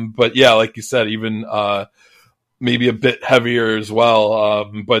 But yeah, like you said, even maybe a bit heavier as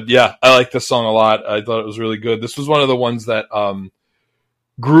well. But yeah, I like this song a lot. I thought it was really good. This was one of the ones that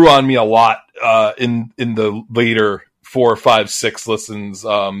grew on me a lot in the later 4, 5, 6 listens.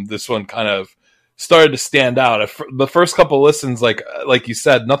 This one kind of started to stand out. The first couple listens, like you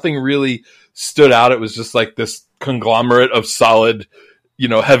said, nothing really stood out. It was just like this conglomerate of solid,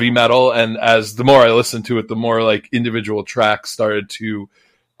 heavy metal. And as the more I listened to it, the more like individual tracks started to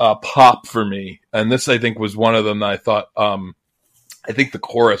pop for me. And this, I think, was one of them that I thought, I think the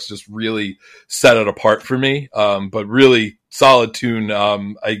chorus just really set it apart for me. But really solid tune.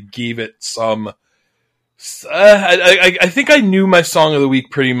 I gave it some, I think I knew my song of the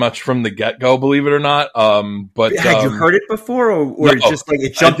week pretty much from the get-go, believe it or not. But had you heard it before, or no, just like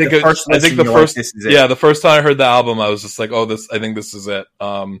it jumped the first listen? I think the first, this is it. Yeah, the first time I heard the album, I was just like, oh, I think this is it.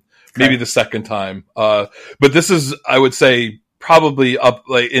 Maybe the second time. But this is, I would say, probably up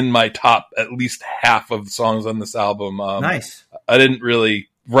like in my top at least half of the songs on this album. Nice. I didn't really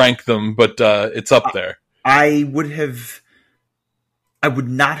rank them, but it's up there. I would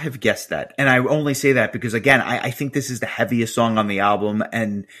not have guessed that. And I only say that because, again, I think this is the heaviest song on the album.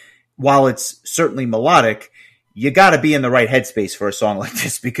 And while it's certainly melodic, you got to be in the right headspace for a song like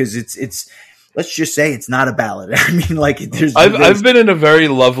this, because it's let's just say it's not a ballad. I mean, like I've been in a very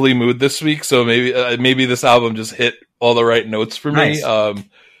lovely mood this week, so maybe this album just hit all the right notes for me. Nice.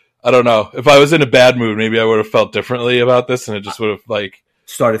 I don't know. If I was in a bad mood, maybe I would have felt differently about this, and it just would have like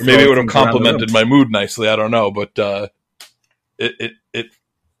started. Maybe it would have complemented my mood nicely. I don't know, but it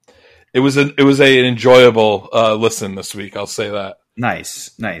was an enjoyable listen this week. I'll say that.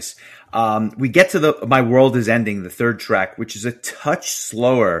 Nice. We get to My World Is Ending, the third track, which is a touch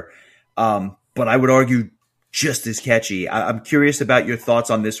slower, but I would argue just as catchy. I'm curious about your thoughts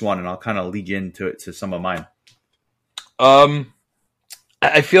on this one, and I'll kind of lead you into some of mine.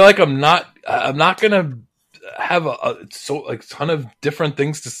 I feel like I'm not gonna have a ton of different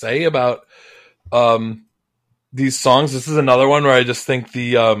things to say about these songs. This is another one where I just think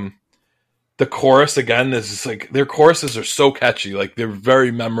the chorus again is just like, their choruses are so catchy, like they're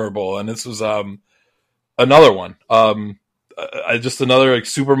very memorable, and this was another one. Just another like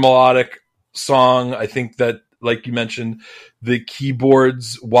super melodic song. I think that, like you mentioned, the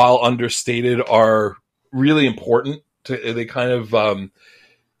keyboards, while understated, are really important. They kind of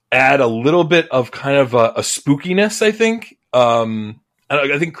add a little bit of kind of a spookiness, I think. I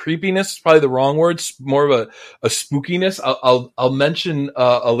think creepiness is probably the wrong word. It's more of a spookiness. I'll mention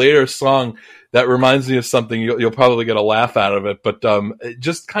a later song that reminds me of something. You'll probably get a laugh out of it, but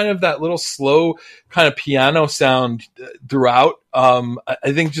just kind of that little slow kind of piano sound throughout, I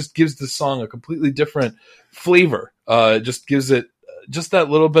think just gives the song a completely different flavor. It just gives it just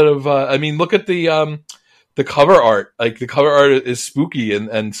that little bit of. Look at the cover art. Like the cover art is spooky,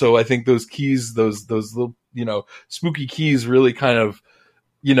 and so I think those keys, those little spooky keys, really kind of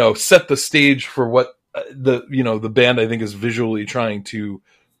set the stage for what the band, I think, is visually trying to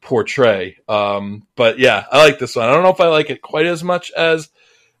portray. But yeah, I like this one. I don't know if I like it quite as much as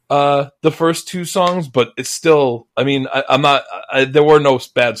the first two songs, but it's still. I'm not. There were no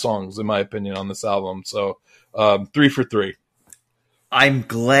bad songs in my opinion on this album, so 3 for 3. I'm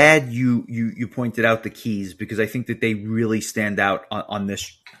glad you pointed out the keys, because I think that they really stand out on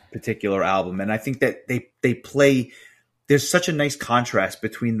this particular album, and I think that they play. There's such a nice contrast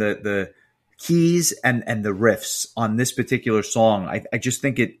between the keys and the riffs on this particular song. I just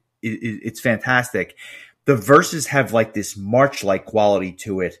think it's fantastic. The verses have like this march-like quality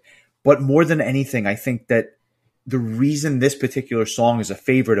to it, but more than anything, I think that the reason this particular song is a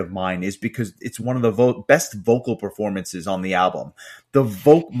favorite of mine is because it's one of the best vocal performances on the album.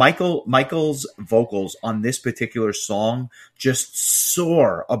 Michael's vocals on this particular song just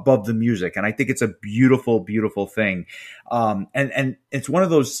soar above the music, and I think it's a beautiful, beautiful thing. And it's one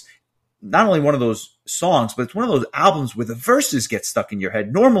of those, not only one of those songs, but it's one of those albums where the verses get stuck in your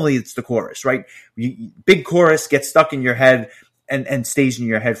head. Normally, it's the chorus, right? Big chorus gets stuck in your head and stays in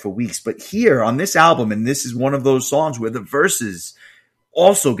your head for weeks. But here on this album, and this is one of those songs where the verses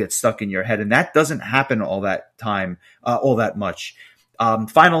also get stuck in your head, and that doesn't happen all that much.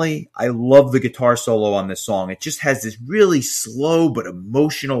 Finally, I love the guitar solo on this song. It just has this really slow but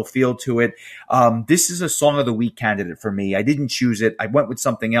emotional feel to it. This is a Song of the Week candidate for me. I didn't choose it. I went with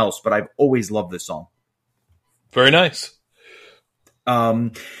something else, but I've always loved this song. Very nice.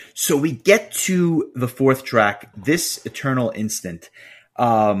 So we get to the fourth track, This Eternal Instant.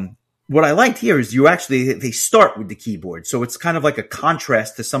 What I liked here is they start with the keyboard. So it's kind of like a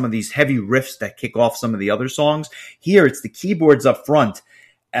contrast to some of these heavy riffs that kick off some of the other songs. Here it's the keyboards up front.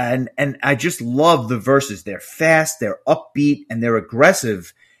 And I just love the verses. They're fast, they're upbeat, and they're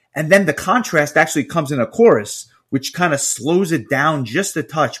aggressive. And then the contrast actually comes in a chorus, which kind of slows it down just a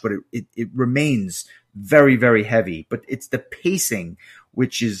touch, but it remains very, very heavy. But it's the pacing,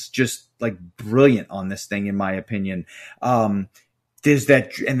 which is just like brilliant on this thing, in my opinion. There's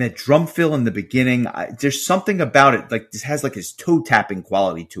that drum fill in the beginning. There's something about it, like this has like his toe tapping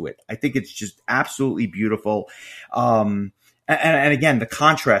quality to it. I think it's just absolutely beautiful. And again, the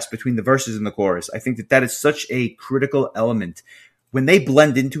contrast between the verses and the chorus, I think that is such a critical element when they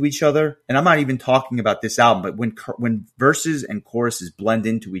blend into each other. And I'm not even talking about this album, but when verses and choruses blend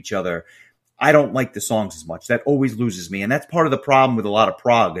into each other, I don't like the songs as much. That always loses me. And that's part of the problem with a lot of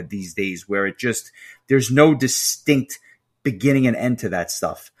prog these days, where there's no distinct beginning and end to that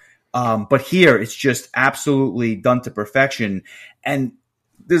stuff. But here it's just absolutely done to perfection. And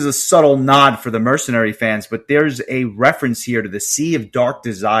there's a subtle nod for the Mercenary fans, but there's a reference here to the Sea of Dark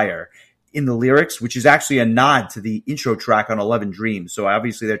Desire in the lyrics, which is actually a nod to the intro track on 11 Dreams. So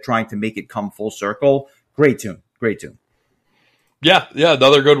obviously they're trying to make it come full circle. Great tune. Yeah,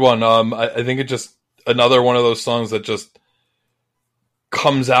 another good one. I think it's just another one of those songs that just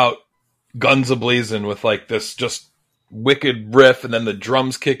comes out guns a-blazing with like this just wicked riff, and then the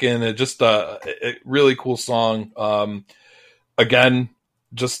drums kick in. It just a really cool song. Again,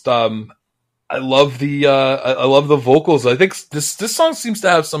 just I love the vocals. I think this song seems to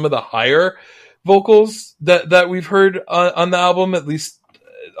have some of the higher vocals that we've heard on the album, at least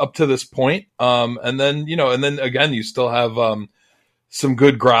up to this point. And then again, you still have some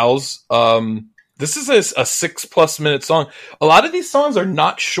good growls. This is a 6+ minute song. A lot of these songs are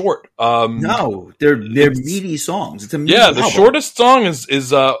not short. No, they're meaty songs. It's a meaty the album. shortest song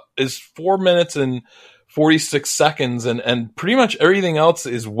is 4 minutes and 46 seconds, and pretty much everything else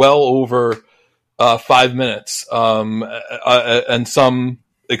is well over 5 minutes. And some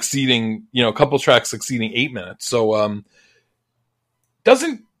exceeding, a couple tracks exceeding 8 minutes. So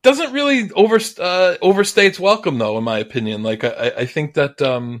doesn't really overstay its welcome, though, in my opinion. Like I think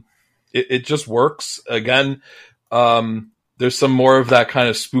that it just works. Again, there's some more of that kind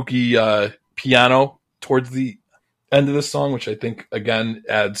of spooky piano towards the end of the song, which I think again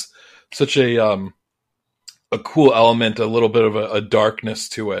adds such a cool element, a little bit of a darkness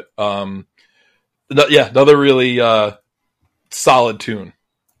to it. Another really solid tune.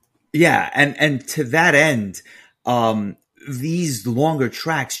 Yeah, and to that end, these longer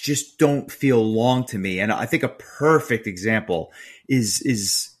tracks just don't feel long to me. And I think a perfect example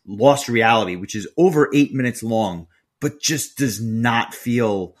is Lost Reality, which is over 8 minutes long, but just does not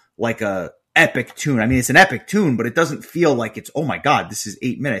feel like a epic tune. I mean, it's an epic tune, but it doesn't feel like it's, oh my God, this is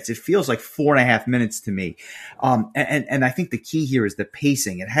 8 minutes. It feels like 4.5 minutes to me. And I think the key here is the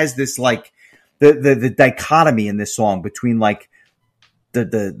pacing. It has this like the dichotomy in this song between like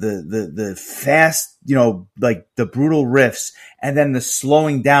the fast, like the brutal riffs, and then the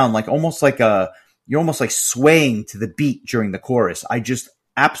slowing down, like almost like you're almost like swaying to the beat during the chorus. I just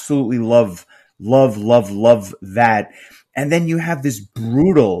absolutely love that. And then you have this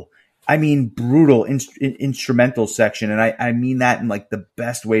brutal instrumental section. And I mean that in like the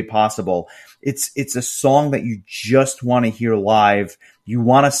best way possible. It's a song that you just want to hear live. You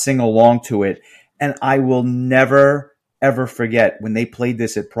want to sing along to it. And I will never, ever forget when they played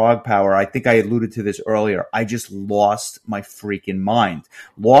this at Prague Power. I think I alluded to this earlier. I just lost my freaking mind.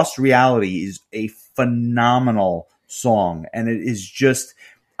 Lost Reality is a phenomenal song. And it is just,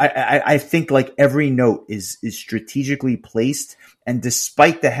 I think like every note is strategically placed. And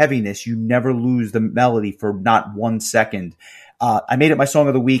despite the heaviness, you never lose the melody for not 1 second. I made it my song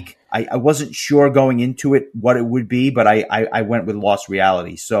of the week. I wasn't sure going into it what it would be, but I went with Lost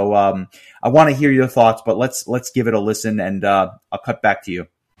Reality. So I want to hear your thoughts, but let's give it a listen, and I'll cut back to you.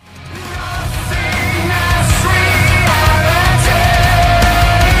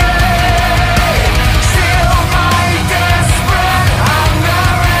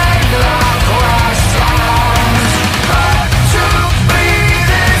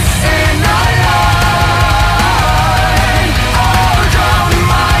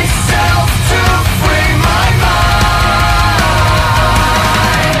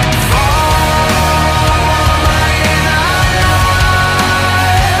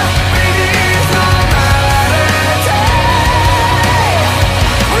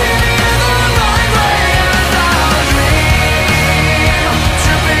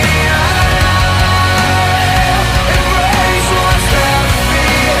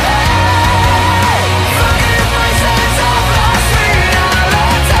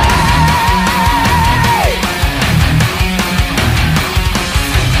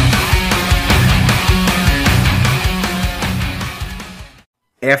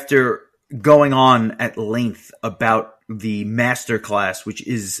 After going on at length about the masterclass, which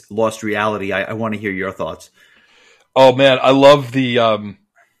is Lost Reality. I want to hear your thoughts. Oh man, I love the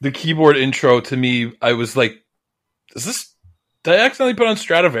keyboard intro. To me, I was like, did I accidentally put on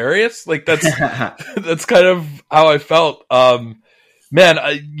Stradivarius? Like that's that's kind of how I felt. Man,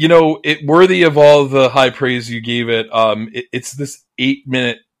 it worthy of all the high praise you gave it. It's this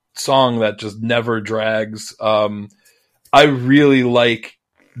 8-minute song that just never drags. I really like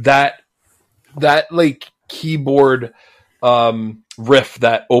that like keyboard riff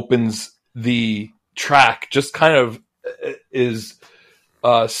that opens the track. Just kind of is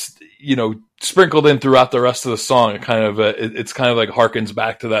sprinkled in throughout the rest of the song. It kind of it's kind of like harkens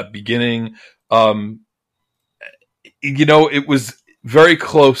back to that beginning. It was very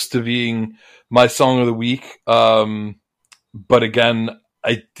close to being my song of the week, but again,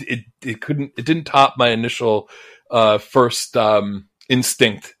 it didn't top my initial first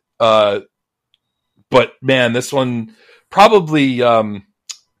instinct. But man, this one probably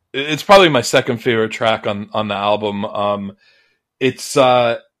it's probably my second favorite track on the album. It's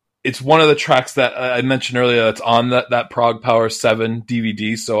one of the tracks that I mentioned earlier that's on that Prog Power 7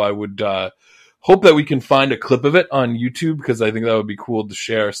 DVD. So I would hope that we can find a clip of it on YouTube, because I think that would be cool to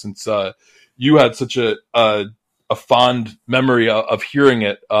share, since you had such a fond memory of hearing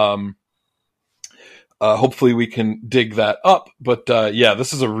it. Hopefully we can dig that up. But yeah,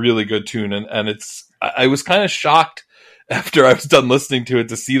 this is a really good tune, and I was kind of shocked after I was done listening to it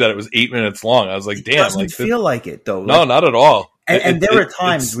to see that it was 8 minutes long. I was like, damn, it doesn't feel like it though. No, not at all. And there are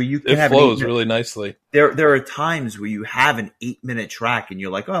times where you can have flows really nicely. There are times where you have an 8-minute track and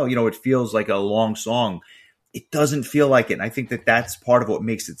you're like, oh, it feels like a long song. It doesn't feel like it. And I think that that's part of what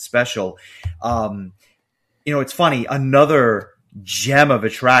makes it special. It's funny. Another gem of a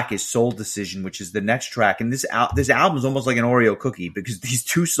track is Soul Decision, which is the next track. And this album is almost like an Oreo cookie, because these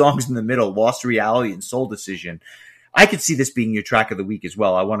two songs in the middle, Lost Reality and Soul Decision, I could see this being your track of the week as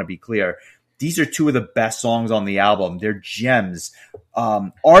well. I want to be clear. These are two of the best songs on the album. They're gems.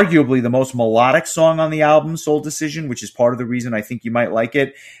 Arguably the most melodic song on the album, Soul Decision, which is part of the reason I think you might like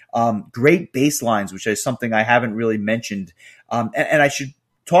it. Great bass lines, which is something I haven't really mentioned. And I should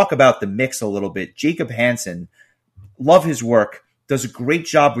talk about the mix a little bit. Jacob Hansen, love his work, does a great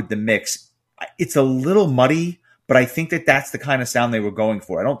job with the mix. It's a little muddy, but I think that that's the kind of sound they were going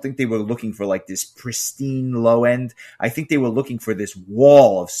for. I don't think they were looking for like this pristine low end. I think they were looking for this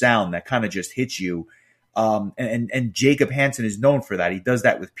wall of sound that kind of just hits you. And Jacob Hansen is known for that. He does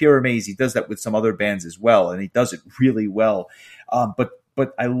that with Pyramaze. He does that with some other bands as well, and he does it really well. But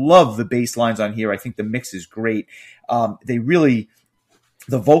I love the bass lines on here. I think the mix is great. The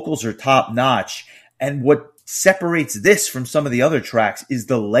vocals are top notch. And what separates this from some of the other tracks is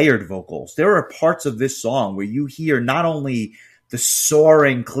the layered vocals. There are parts of this song where you hear not only the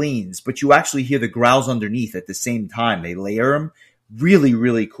soaring cleans, but you actually hear the growls underneath at the same time. They layer them. Really,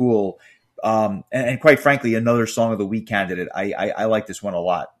 really cool. And quite frankly, another song of the week candidate. I like this one a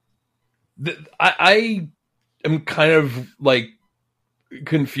lot. I am kind of like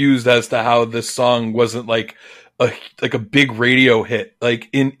confused as to how this song wasn't like a big radio hit, like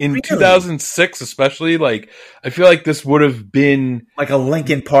in really? 2006 especially. Like I feel like this would have been like a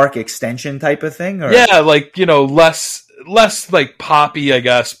Linkin Park extension type of thing, or yeah, like less like poppy, I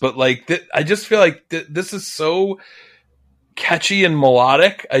guess, but like I just feel like this is so catchy and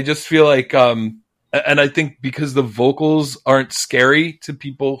melodic. I just feel like and I think because the vocals aren't scary to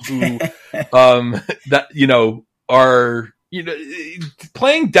people who that are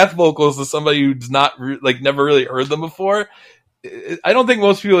playing death vocals to somebody who's not never really heard them before. I don't think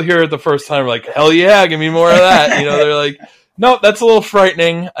most people hear it the first time like, hell yeah, give me more of that. They're like, no, that's a little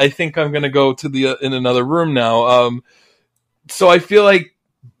frightening. I think I'm going to go to in another room now. So I feel like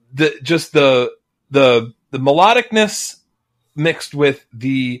the melodicness mixed with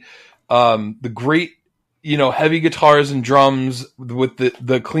the great, heavy guitars and drums with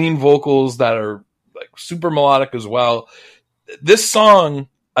the clean vocals that are like super melodic as well. This song,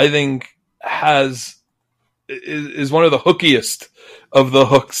 I think, is one of the hookiest of the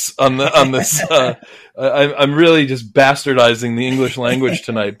hooks on this. I'm really just bastardizing the English language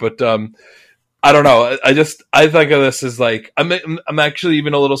tonight, but I don't know. I think of this as like I'm actually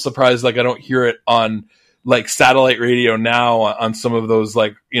even a little surprised like I don't hear it on like satellite radio now on some of those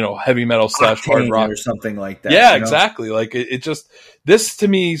like heavy metal / hard rock or something like that. Yeah, exactly. Like it just, this to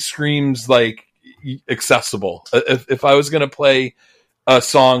me screams like accessible. If I was going to play a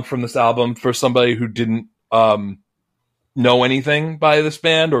song from this album for somebody who didn't know anything by this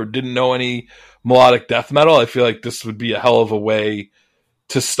band or didn't know any melodic death metal, I feel like this would be a hell of a way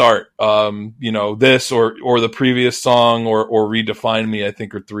to start. This or the previous song or Redefine Me, I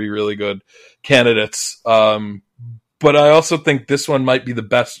think are three really good candidates. But I also think this one might be the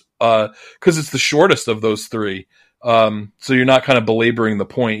best because it's the shortest of those three. So you're not kind of belaboring the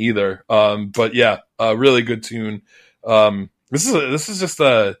point either. But yeah, a really good tune. This is just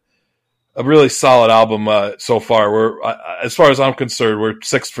a really solid album so far. As far as I'm concerned, we're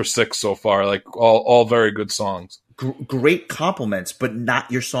 6 for 6 so far. Like all very good songs. Great compliments, but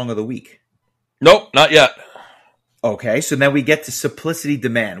not your song of the week. Nope, not yet. Okay, so then we get to Simplicity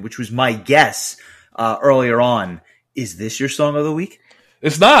Demand, which was my guess earlier on. Is this your song of the week?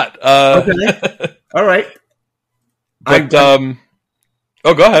 It's not. Okay. All right. But go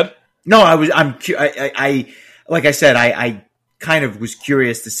ahead. No, I like I said, I kind of was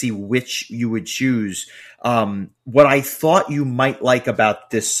curious to see which you would choose. What I thought you might like about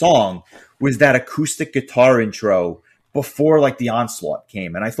this song was that acoustic guitar intro before like the onslaught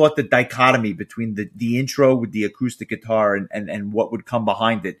came. And I thought the dichotomy between the intro with the acoustic guitar and what would come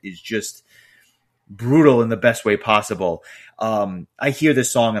behind it is just brutal in the best way possible. I hear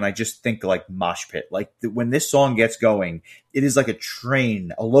this song and I just think like mosh pit. Like when this song gets going, it is like a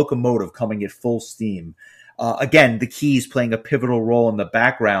train, a locomotive coming at full steam. Again, the keys playing a pivotal role in the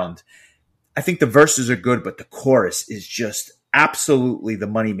background. I think the verses are good, but the chorus is just absolutely the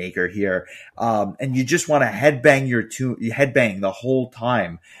moneymaker here. And you just want to headbang you headbang the whole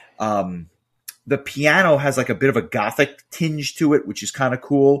time. The piano has like a bit of a gothic tinge to it, which is kind of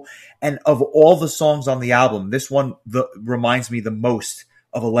cool. And of all the songs on the album, this one reminds me the most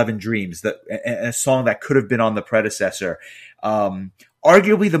of 11 Dreams, a song that could have been on the predecessor.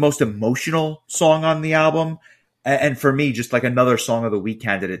 Arguably the most emotional song on the album. And for me, just like another song of the week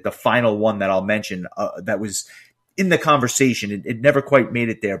candidate, the final one that I'll mention that was in the conversation. It never quite made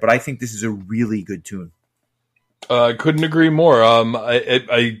it there, but I think this is a really good tune. I couldn't agree more.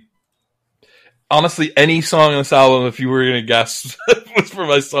 I honestly, any song on this album, if you were going to guess was for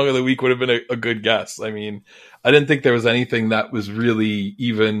my song of the week, would have been a good guess. I mean, I didn't think there was anything that was really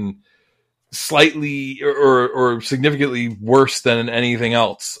even slightly or significantly worse than anything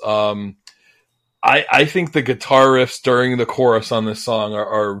else. I think the guitar riffs during the chorus on this song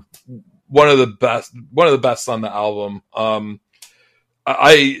are one of the best on the album.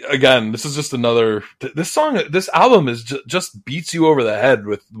 Again, this is just another, this album is just beats you over the head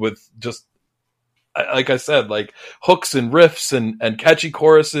with just, like I said, like hooks and riffs and catchy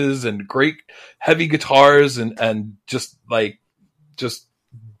choruses and great heavy guitars and just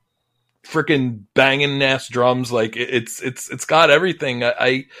freaking banging ass drums. Like it's got everything.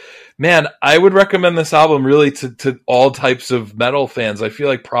 I would recommend this album really to all types of metal fans. I feel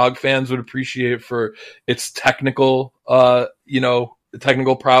like prog fans would appreciate it for its technical,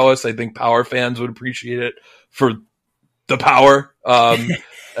 technical prowess. I think power fans would appreciate it for the power.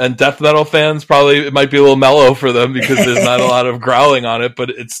 And death metal fans it might be a little mellow for them because there's not a lot of growling on it, but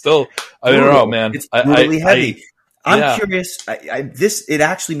it's still, I don't know, man. It's brutally heavy. I'm curious. It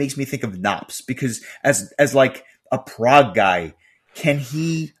actually makes me think of Knops because as like a prog guy, can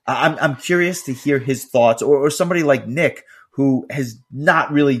he? I'm curious to hear his thoughts, or somebody like Nick who has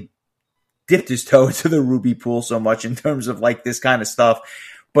not really dipped his toe into the Ruby pool so much in terms of like this kind of stuff.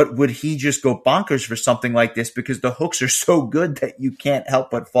 But would he just go bonkers for something like this because the hooks are so good that you can't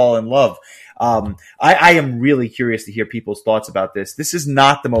help but fall in love? I am really curious to hear people's thoughts about this. This is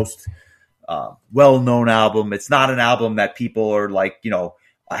not the most well-known album. It's not an album that people are like,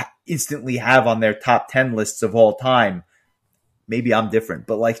 instantly have on their top 10 lists of all time. Maybe I'm different,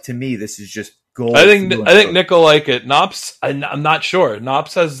 but like to me, this is just gold. I think Nick will like it. Knops, I'm not sure.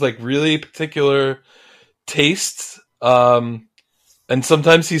 Knops has like really particular tastes. And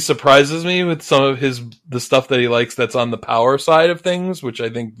sometimes he surprises me with some of the stuff that he likes that's on the power side of things, which I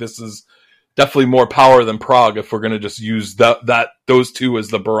think this is definitely more power than prog if we're going to just use those two as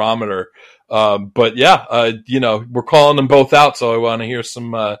the barometer. But yeah, we're calling them both out, so I want to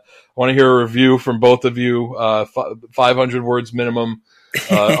hear a review from both of you. 500 words minimum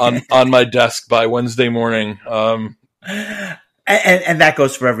on my desk by Wednesday morning. And that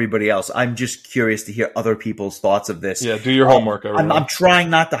goes for everybody else. I'm just curious to hear other people's thoughts of this. Yeah, do your homework. I'm trying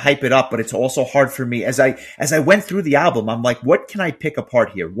not to hype it up, but it's also hard for me. As I went through the album, I'm like, what can I pick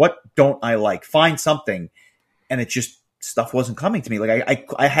apart here? What don't I like? Find something. And it just, stuff wasn't coming to me.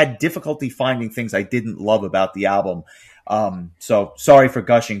 Like I had difficulty finding things I didn't love about the album. So sorry for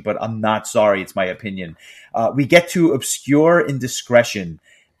gushing, but I'm not sorry. It's my opinion. We get to Obscure Indiscretion.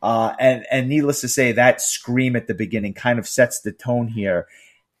 And needless to say, that scream at the beginning kind of sets the tone here.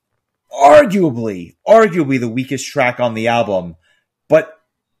 Arguably the weakest track on the album, but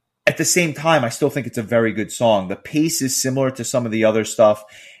at the same time, I still think it's a very good song. The pace is similar to some of the other stuff.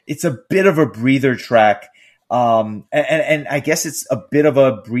 It's a bit of a breather track. And I guess it's a bit of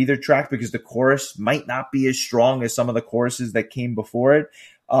a breather track because the chorus might not be as strong as some of the choruses that came before it.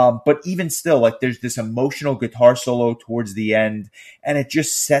 But even still, like there's this emotional guitar solo towards the end, and it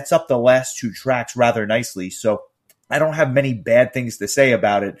just sets up the last two tracks rather nicely. So I don't have many bad things to say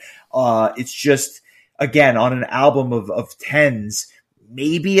about it. It's just, again, on an album of tens,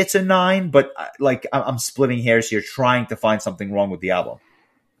 maybe it's a 9, but like I'm splitting hairs here, trying to find something wrong with the album.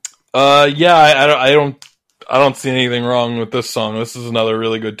 Yeah, I don't see anything wrong with this song. This is another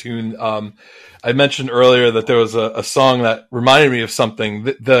really good tune. I mentioned earlier that there was a song that reminded me of something.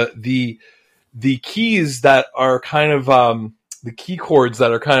 The keys that are kind of the key chords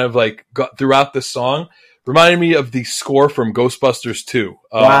that are kind of like throughout the song reminded me of the score from Ghostbusters 2,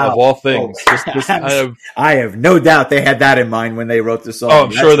 wow. Of all things. Just kind of, I have no doubt they had that in mind when they wrote the song. Oh,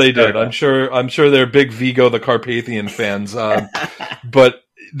 I'm sure they did. I'm sure they're big Vigo the Carpathian fans. But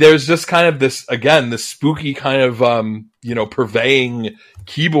there's just kind of this spooky kind of, purveying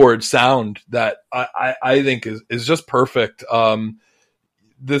keyboard sound that I think is just perfect.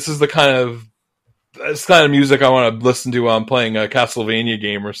 This is the kind of music I want to listen to while I'm playing a Castlevania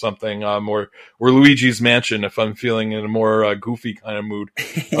game or something, or Luigi's Mansion if I'm feeling in a more goofy kind of mood.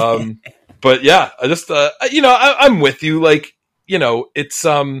 But yeah, I just I'm with you. Like, it's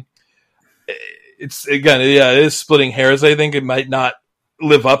again, yeah, it is splitting hairs. I think it might not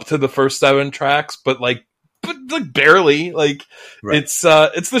live up to the first 7 tracks, but barely. Like, right. It's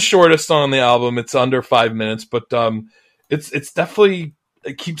the shortest song on the album. It's under 5 minutes, but it's definitely,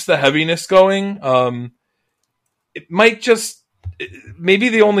 it keeps the heaviness going. It might just, maybe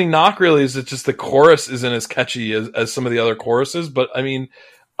the only knock really is that just the chorus isn't as catchy as some of the other choruses. But I mean,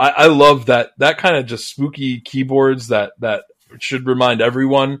 I love that kind of just spooky keyboards that should remind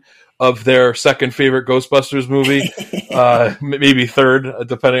everyone of their second favorite Ghostbusters movie, maybe third,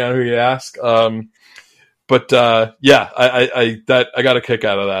 depending on who you ask. But yeah, I got a kick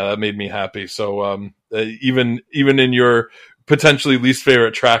out of that. That made me happy. So even in your potentially least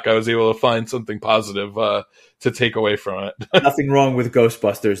favorite track, I was able to find something positive to take away from it. Nothing wrong with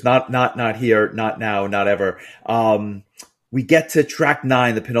Ghostbusters. Not here, not now, not ever. We get to track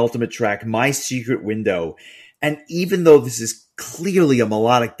 9, the penultimate track, My Secret Window. And even though this is clearly a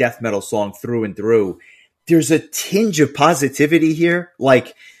melodic death metal song through and through, there's a tinge of positivity here,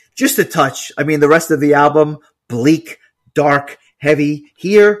 like just a touch. I mean, the rest of the album, bleak, dark, heavy.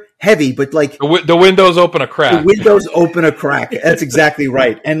 Here, heavy, but like the windows open a crack. The windows open a crack. That's exactly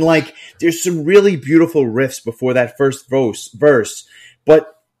right. And like, there's some really beautiful riffs before that first verse.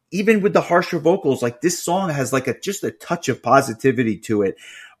 But even with the harsher vocals, like this song has like just a touch of positivity to it.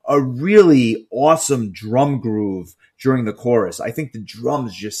 A really awesome drum groove during the chorus. I think the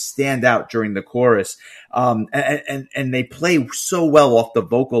drums just stand out during the chorus. And they play so well off the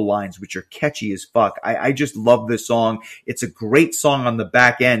vocal lines, which are catchy as fuck. I just love this song. It's a great song on the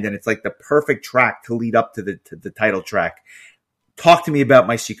back end, and it's like the perfect track to lead up to the title track. Talk to me about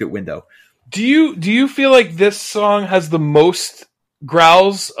My Secret Window. Do you feel like this song has the most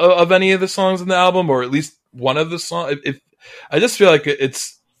growls of any of the songs in the album, or at least one of the songs? If I just feel like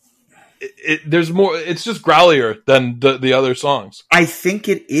there's more. It's just growlier than the other songs. I think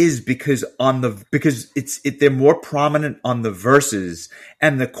it is because they're more prominent on the verses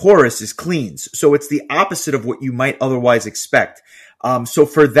and the chorus is clean. So it's the opposite of what you might otherwise expect. So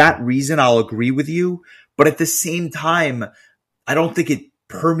for that reason, I'll agree with you. But at the same time, I don't think it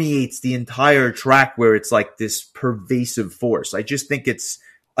permeates the entire track where it's like this pervasive force. I just think it's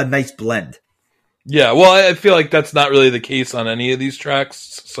a nice blend. Yeah, well, I feel like that's not really the case on any of these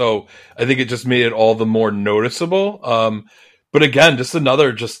tracks, so I think it just made it all the more noticeable. But again, just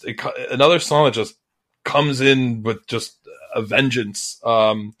another song that just comes in with just a vengeance.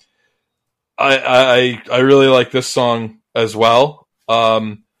 I really like this song as well.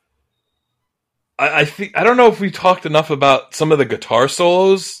 I think, I don't know if we talked enough about some of the guitar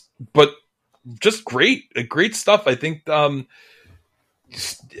solos, but just great stuff. I think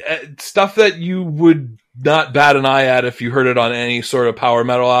stuff that you would not bat an eye at if you heard it on any sort of power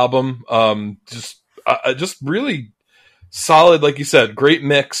metal album. Just really solid, like you said, great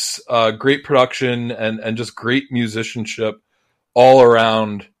mix, great production, and just great musicianship all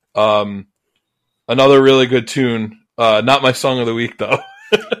around. Another really good tune. Not my song of the week, though.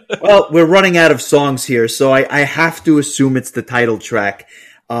 Well, we're running out of songs here, so I have to assume it's the title track.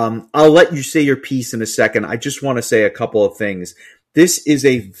 I'll let you say your piece in a second. I just want to say a couple of things. This is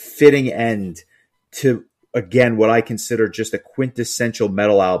a fitting end to, again, what I consider just a quintessential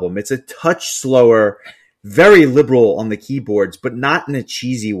metal album. It's a touch slower very liberal on the keyboards, but not in a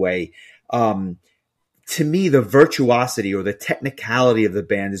cheesy way. To me, the virtuosity or the technicality of the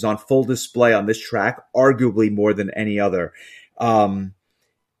band is on full display on this track, arguably more than any other.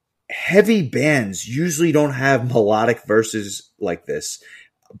 Heavy bands usually don't have melodic verses like this,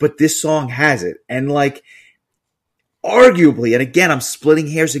 but this song has it. And like, arguably, and again, I'm splitting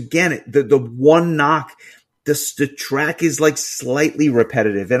hairs again, the one knock, the track is like slightly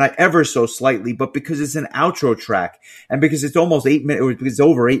repetitive, and I ever so slightly, but because it's an outro track and because it's almost 8 minutes, or it's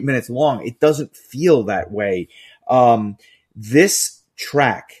over 8 minutes long, it doesn't feel that way. This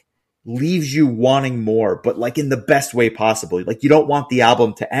track leaves you wanting more, but like in the best way possible. Like, you don't want the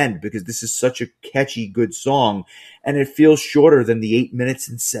album to end because this is such a catchy, good song, and it feels shorter than the 8 minutes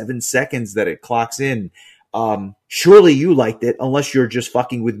and 7 seconds that it clocks in. Surely you liked it, unless you're just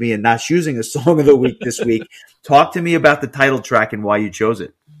fucking with me and not choosing a song of the week this week. Talk to me about the title track and why you chose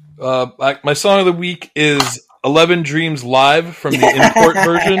it. My song of the week is 11 Dreams Live from the import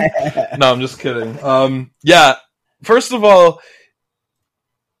version. No, I'm just kidding. Yeah, first of all,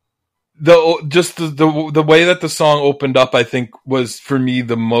 the way that the song opened up, I think, was for me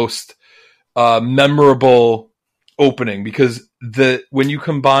the most memorable opening, because when you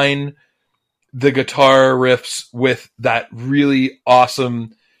combine the guitar riffs with that really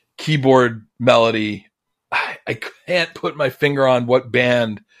awesome keyboard melody, I can't put my finger on what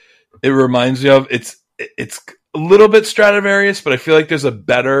band it reminds me of. It's a little bit Stradivarius, but I feel like there's a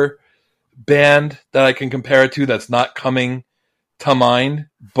better band that I can compare it to that's not coming to mind.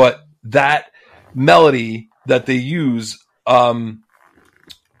 But that melody that they use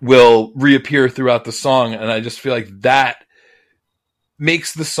will reappear throughout the song, and I just feel like that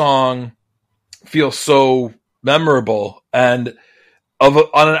makes the song feel so memorable. And on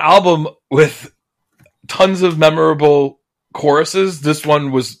an album with tons of memorable choruses, this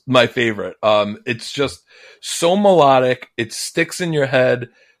one was my favorite. It's just so melodic. It sticks in your head.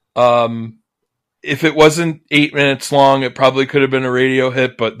 If it wasn't 8 minutes long, it probably could have been a radio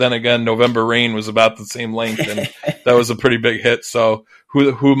hit. But then again, November Rain was about the same length, and that was a pretty big hit. So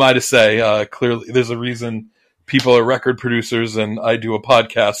who am I to say? Clearly, there's a reason people are record producers, and I do a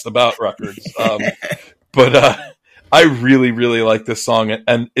podcast about records. But I really, really like this song.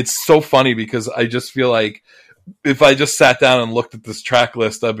 And it's so funny because I just feel like if I just sat down and looked at this track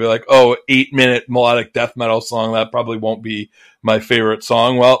list, I'd be like, 8 minute melodic death metal song. That probably won't be my favorite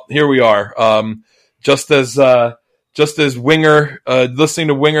song. Well, here we are. Just as Winger, listening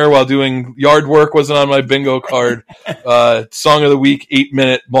to Winger while doing yard work wasn't on my bingo card. Song of the week, 8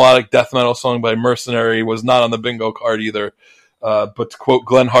 minute melodic death metal song by Mercenary was not on the bingo card either. But to quote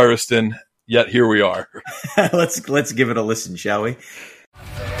Glenn Hardiston, yet here we are. Let's give it a listen, shall we?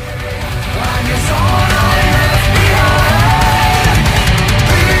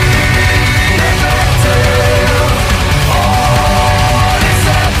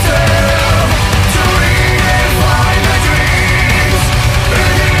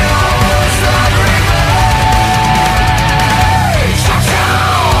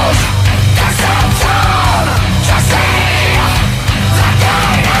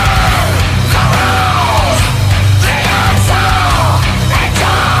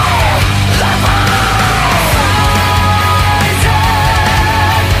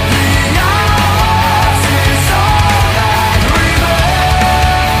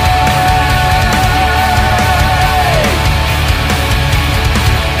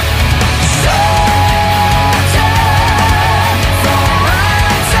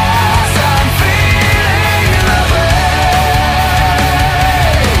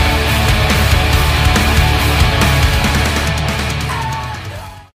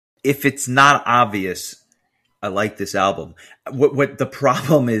 If it's not obvious, I like this album. What the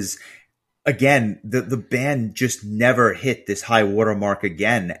problem is, again, the band just never hit this high watermark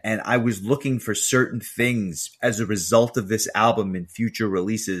again. And I was looking for certain things as a result of this album in future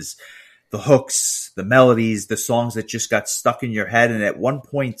releases. The hooks, the melodies, the songs that just got stuck in your head. And at one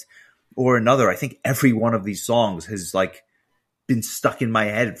point or another, I think every one of these songs has like been stuck in my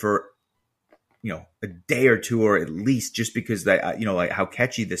head for a day or two, or at least, just because they, like how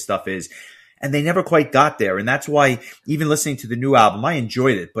catchy this stuff is. And they never quite got there. And that's why even listening to the new album, I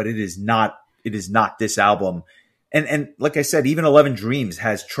enjoyed it, but it is not this album. And like I said, even 11 Dreams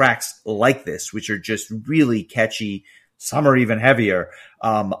has tracks like this, which are just really catchy. Some are even heavier.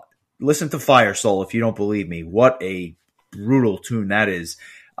 Listen to Fire Soul if you don't believe me. What a brutal tune that is.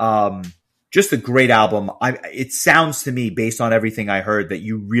 Just a great album. It sounds to me, based on everything I heard, that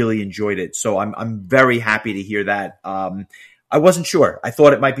you really enjoyed it. So I'm very happy to hear that. I wasn't sure. I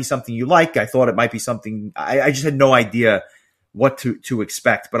thought it might be something you like. I thought it might be something. I just had no idea what to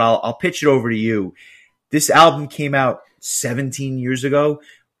expect. But I'll pitch it over to you. This album came out 17 years ago.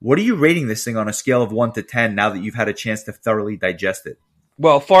 What are you rating this thing on a scale of 1 to 10 now that you've had a chance to thoroughly digest it?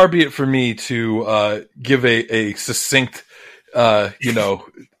 Well, far be it for me to give a succinct,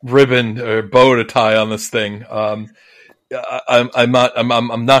 ribbon or bow to tie on this thing. I'm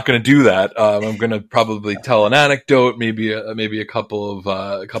not going to do that. I'm going to probably tell an anecdote, maybe a couple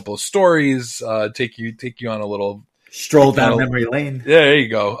of stories, take you on a little stroll down memory lane. Yeah, there you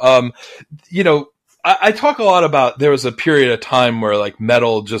go. I talk a lot about there was a period of time where like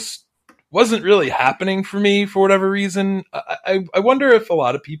metal just wasn't really happening for me for whatever reason. I wonder if a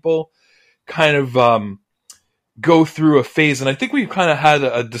lot of people kind of go through a phase, and I think we've kind of had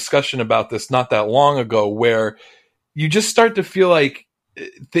a discussion about this not that long ago, where you just start to feel like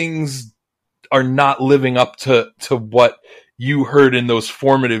things are not living up to what you heard in those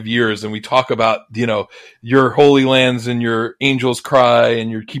formative years. And we talk about, your Holy Lands and your Angels Cry and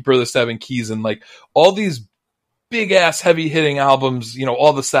your Keeper of the Seven Keys and like all these big ass heavy hitting albums,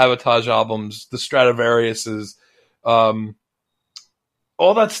 all the Sabotage albums, the Stradivariuses, all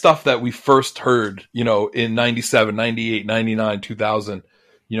that stuff that we first heard, in 97, 98, 99, 2000,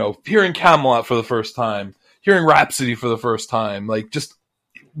 hearing Camelot for the first time, hearing Rhapsody for the first time, like just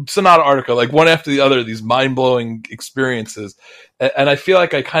Sonata Arctica, like one after the other, these mind-blowing experiences. And I feel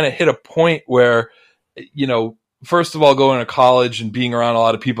like I kind of hit a point where, first of all, going to college and being around a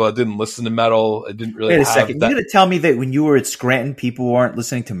lot of people that didn't listen to metal, I didn't really Wait a second. You're going to tell me that when you were at Scranton, people weren't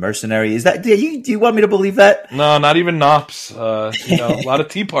listening to Mercenary? Is that, do you want me to believe that? No, not even Knops. A lot of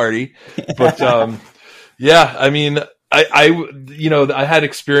Tea Party. But, yeah, I mean, I had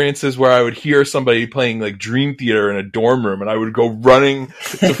experiences where I would hear somebody playing like Dream Theater in a dorm room, and I would go running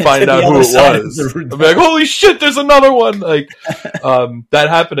to find out who it was. I'd be like, "Holy shit, there's another one!" Like that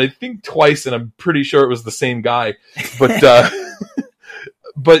happened, I think, twice, and I'm pretty sure it was the same guy. But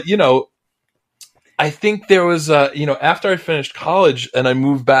but I think there was after I finished college and I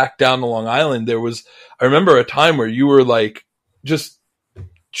moved back down to Long Island, I remember a time where you were like just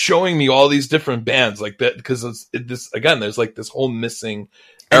showing me all these different bands like that, because there's like this whole missing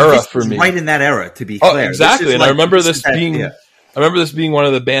era for me. Right in that era, to be clear. Exactly. And I remember this being one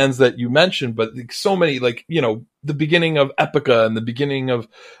of the bands that you mentioned, but so many, like, the beginning of Epica and the beginning of,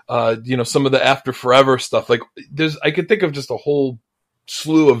 some of the After Forever stuff. Like I could think of just a whole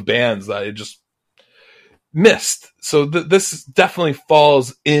slew of bands that I just missed. So this definitely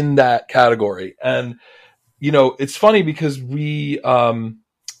falls in that category. And, it's funny because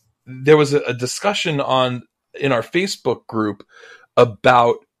there was a discussion in our Facebook group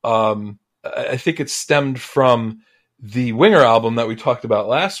about, I think it stemmed from the Winger album that we talked about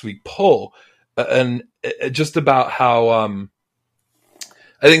last week, Pull, and just about how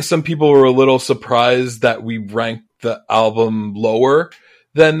I think some people were a little surprised that we ranked the album lower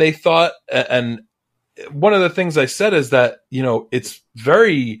than they thought. And one of the things I said is that, it's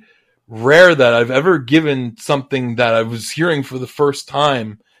very rare that I've ever given something that I was hearing for the first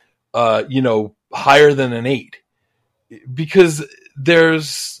time higher than an 8, because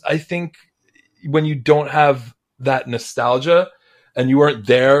I think when you don't have that nostalgia and you weren't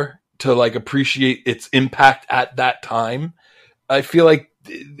there to like appreciate its impact at that time, I feel like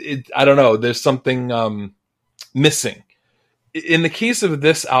I don't know, there's something missing. In the case of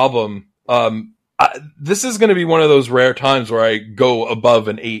this album, this is going to be one of those rare times where I go above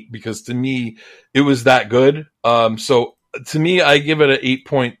an 8, because to me it was that good. So to me, I give it an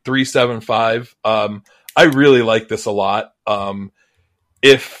 8.375. I really like this a lot.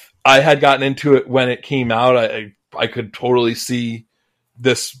 If I had gotten into it when it came out, I could totally see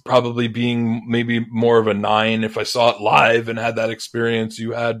this probably being maybe more of a 9 if I saw it live and had that experience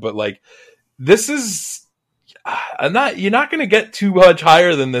you had. But like, this is you're not going to get too much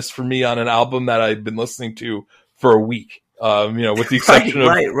higher than this for me on an album that I've been listening to for a week. With the exception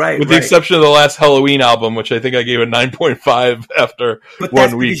the exception of the last Halloween album, which I think I gave a 9.5 after but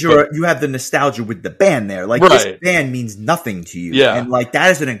 1 week. But you have the nostalgia with the band there. Like, this band means nothing to you. Yeah. And like, that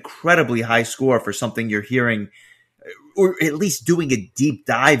is an incredibly high score for something you're hearing, or at least doing a deep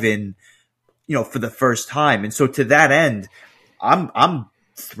dive in, for the first time. And so to that end, I'm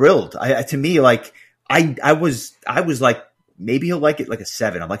thrilled. To me, like, I was like, maybe he'll like it like a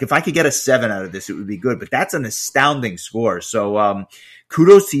 7. I'm like, if I could get a 7 out of this, it would be good. But that's an astounding score. So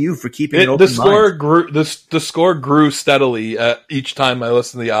kudos to you for keeping it open. The score grew steadily each time I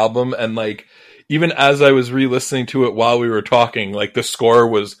listened to the album, and like even as I was re-listening to it while we were talking, like the score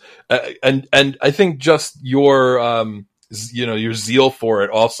was, and I think just your your zeal for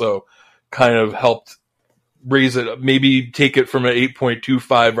it also kind of helped raise it, maybe take it from an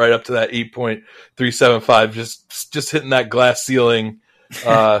 8.25 right up to that 8.375, just hitting that glass ceiling,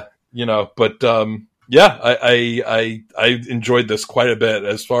 but Yeah, I enjoyed this quite a bit.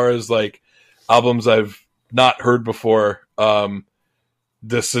 As far as like albums I've not heard before,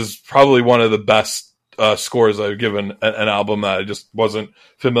 this is probably one of the best scores I've given an album that I just wasn't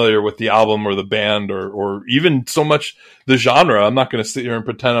familiar with the album or the band or even so much the genre. I'm not going to sit here and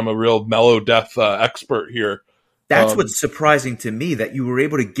pretend I'm a real mellow death expert here. That's what's surprising to me, that you were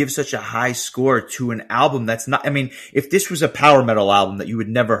able to give such a high score to an album that's not, I mean, if this was a power metal album that you had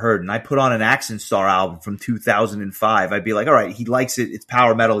never heard and I put on an Accent Star album from 2005, I'd be like, all right, he likes it. It's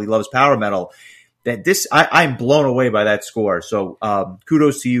power metal. He loves power metal. That this, I'm blown away by that score. So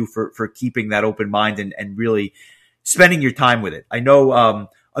kudos to you for keeping that open mind and really spending your time with it. I know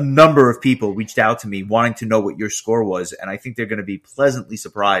a number of people reached out to me wanting to know what your score was, and I think they're going to be pleasantly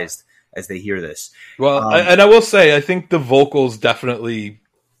surprised as they hear this. Well, and I will say, I think the vocals definitely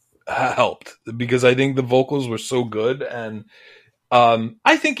helped, because I think the vocals were so good. And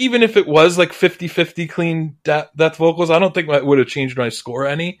I think even if it was like 50-50 clean death vocals, I don't think it would have changed my score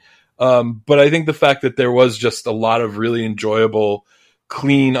any. But I think the fact that there was just a lot of really enjoyable,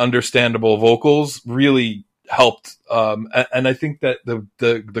 clean, understandable vocals really helped. And I think that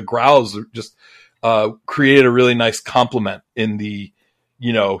the growls just created a really nice complement in the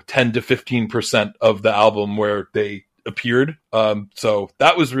 10 to 15% of the album where they appeared. So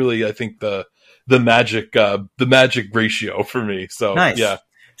that was really, I think, the magic ratio for me. So nice. Yeah,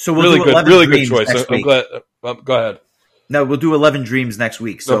 so we'll really good choice. I'm glad. Go ahead. No, we'll do 11 Dreams next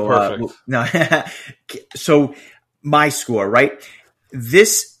week. So perfect. So my score, right?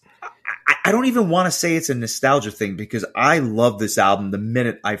 This, I don't even want to say it's a nostalgia thing, because I love this album the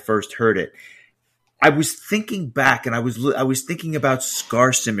minute I first heard it. I was thinking back, and I was thinking about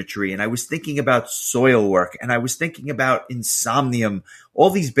Scar Symmetry, and I was thinking about Soilwork, and I was thinking about Insomnium, all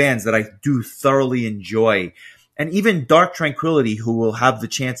these bands that I do thoroughly enjoy. And even Dark Tranquillity, who we'll have the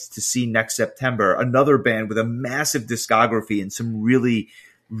chance to see next September, another band with a massive discography and some really,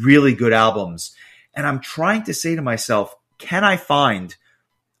 really good albums. And I'm trying to say to myself, can I find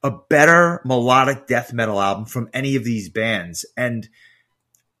a better melodic death metal album from any of these bands? And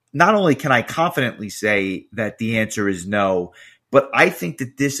not only can I confidently say that the answer is no, but I think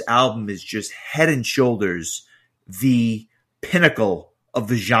that this album is just head and shoulders the pinnacle of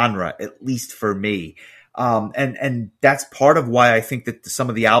the genre, at least for me. And that's part of why I think that some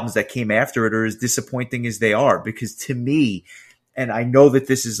of the albums that came after it are as disappointing as they are, because to me, and I know that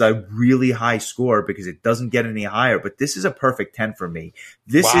this is a really high score because it doesn't get any higher, but this is a perfect 10 for me.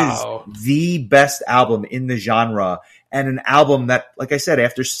 This is the best album in the genre, and an album that, like I said,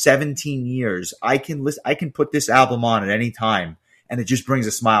 after 17 years, I can put this album on at any time, and it just brings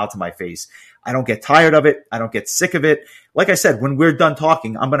a smile to my face. I don't get tired of it. I don't get sick of it. Like I said, when we're done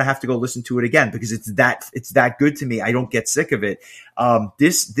talking, I'm going to have to go listen to it again because it's that good to me. I don't get sick of it.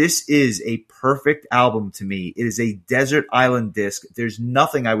 This is a perfect album to me. It is a desert island disc. There's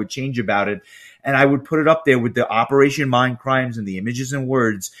nothing I would change about it. And I would put it up there with the Operation Mindcrimes and the Images and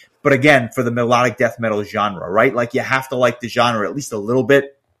Words. But again, for the melodic death metal genre, right? Like, you have to like the genre at least a little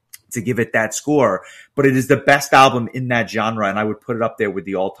bit to give it that score. But it is the best album in that genre, and I would put it up there with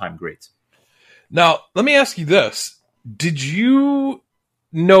the all-time greats. Now, let me ask you this. Did you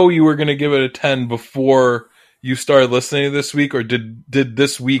know you were going to give it a 10 before you started listening to this week, or did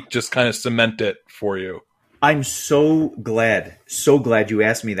this week just kind of cement it for you? I'm so glad you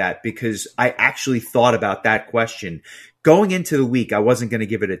asked me that, because I actually thought about that question. Going into the week, I wasn't going to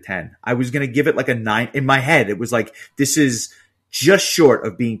give it a 10. I was going to give it like a 9. In my head, it was like, this is just short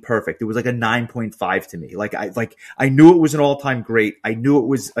of being perfect. It was like a 9.5 to me. I knew it was an all-time great. I knew it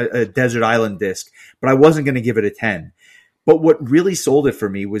was a desert island disc, but I wasn't going to give it a 10. But what really sold it for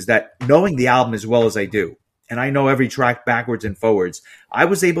me was that, knowing the album as well as I do, and I know every track backwards and forwards, I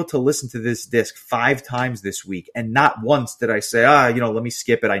was able to listen to this disc 5 times this week, and not once did I say, let me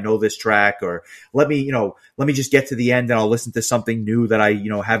skip it. I know this track, or let me just get to the end and I'll listen to something new that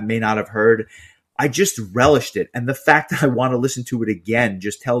I, may not have heard. I just relished it. And the fact that I want to listen to it again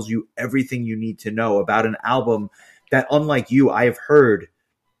just tells you everything you need to know about an album that, unlike you, I have heard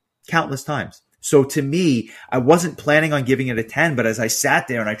countless times. So to me, I wasn't planning on giving it a 10, but as I sat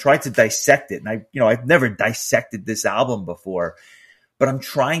there and I tried to dissect it, and I've never dissected this album before, but I'm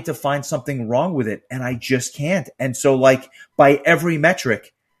trying to find something wrong with it, and I just can't. And so, by every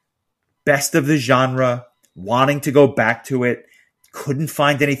metric, best of the genre, wanting to go back to it, couldn't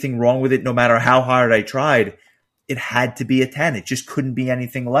find anything wrong with it no matter how hard I tried. It had to be a 10. It just couldn't be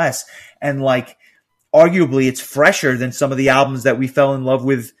anything less. And arguably, it's fresher than some of the albums that we fell in love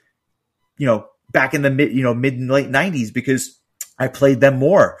with, back in the mid and late 90s, because I played them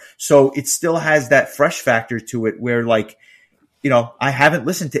more. So it still has that fresh factor to it where, I haven't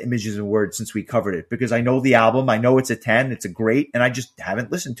listened to Images and Words since we covered it because I know the album. I know it's a 10. It's a great, and I just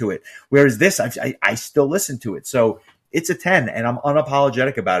haven't listened to it. Whereas this, I still listen to it. So it's a 10, and I'm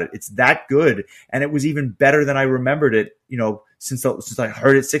unapologetic about it. It's that good, and it was even better than I remembered it, since I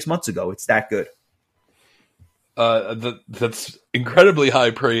heard it 6 months ago. It's that good. That's incredibly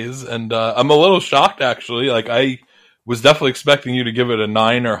high praise, and I'm a little shocked, actually. Like, I was definitely expecting you to give it a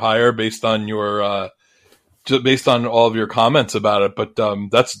 9 or higher based on your based on all of your comments about it, but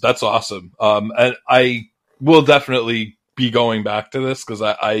that's awesome. And I will definitely be going back to this because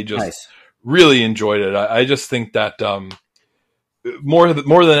I just really enjoyed it. I just think that more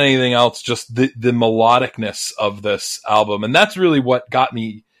than anything else, just the melodicness of this album, and that's really what got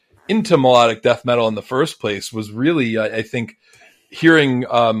me into melodic death metal in the first place. Was really, I think, hearing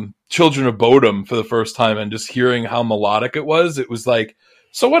Children of Bodom for the first time and just hearing how melodic it was. It was like,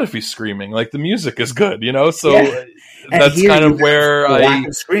 so what if he's screaming? Like, the music is good, So that's kind of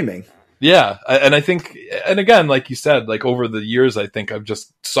where screaming. Yeah. And I think, and again, like you said, like over the years, I think I've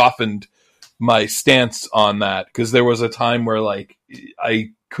just softened my stance on that, because there was a time where like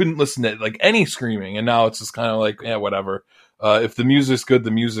I couldn't listen to like any screaming, and now it's just kind of like, yeah, whatever. If the music's good,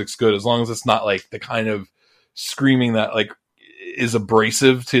 the music's good, as long as it's not like the kind of screaming that like is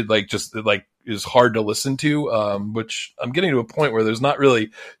abrasive to like just like is hard to listen to, which I'm getting to a point where there's not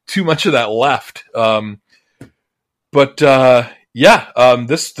really too much of that left. But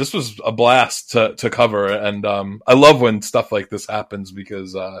this was a blast to cover, and I love when stuff like this happens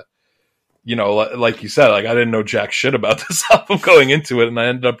because like you said, like I didn't know jack shit about this album going into it, and I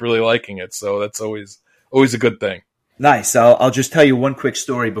ended up really liking it, so that's always a good thing. Nice. I'll just tell you one quick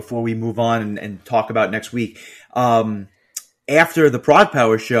story before we move on and talk about next week. After the Prog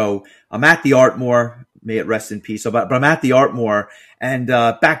Power show, I'm at the Artmore, may it rest in peace, but I'm at the Artmore, and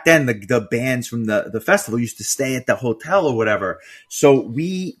back then the bands from the festival used to stay at the hotel or whatever. So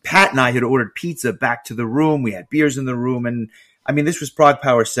Pat and I had ordered pizza back to the room. We had beers in the room, and I mean, this was Prog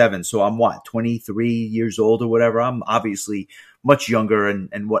Power 7, so I'm 23 years old or whatever. I'm obviously much younger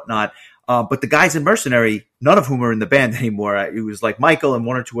and whatnot. But the guys in Mercenary, none of whom are in the band anymore. It was like Michael and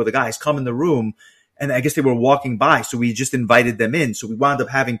one or two other guys come in the room, and I guess they were walking by, so we just invited them in. So we wound up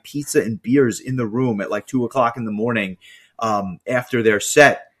having pizza and beers in the room at like 2:00 in the morning after their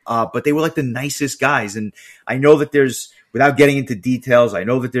set. But they were like the nicest guys. And I know that without getting into details, I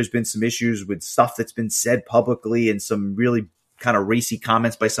know that there's been some issues with stuff that's been said publicly and some really kind of racy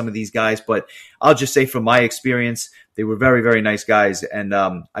comments by some of these guys. But I'll just say from my experience, they were very, very nice guys. And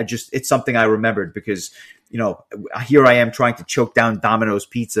it's something I remembered because, here I am trying to choke down Domino's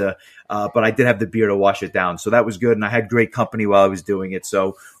pizza, but I did have the beer to wash it down. So that was good. And I had great company while I was doing it.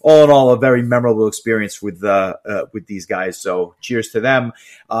 So all in all, a very memorable experience with these guys. So cheers to them.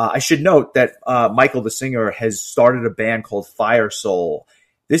 I should note that Michael, the singer, has started a band called Fire Soul.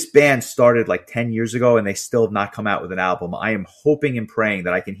 This band started like 10 years ago, and they still have not come out with an album. I am hoping and praying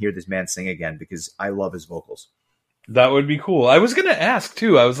that I can hear this man sing again because I love his vocals. That would be cool. I was going to ask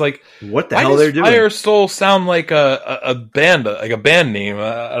too. I was like, what the hell they're doing? Fire Soul sound like a band, like a band name?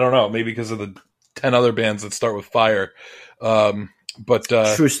 I don't know. Maybe because of the 10 other bands that start with fire. But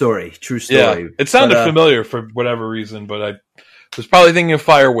true story. Yeah, it sounded familiar for whatever reason, but I was probably thinking of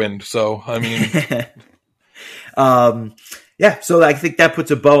Firewind. So I mean, yeah. So I think that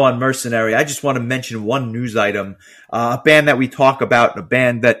puts a bow on Mercenary. I just want to mention one news item, a band that we talk about, a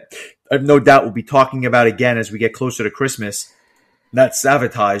band that I've no doubt we'll be talking about again as we get closer to Christmas. That's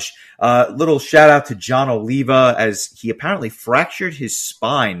Savatage. Little shout out to John Oliva, as he apparently fractured his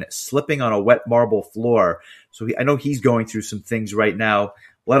spine slipping on a wet marble floor. So I know he's going through some things right now,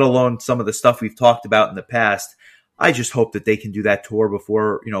 let alone some of the stuff we've talked about in the past. I just hope that they can do that tour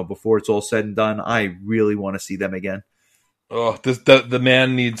before it's all said and done. I really want to see them again. Oh, the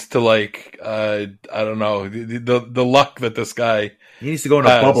man needs to I don't know, the luck that this guy. He needs to go in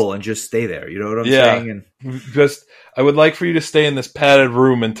a bubble and just stay there. You know what I'm saying? And just, I would like for you to stay in this padded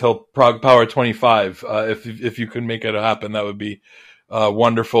room until Prog Power 25. If you could make it happen, that would be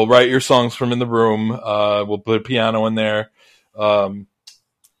wonderful. Write your songs from in the room. We'll put a piano in there. I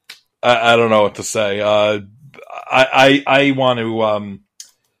don't know what to say. I want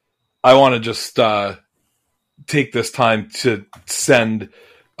to just take this time to send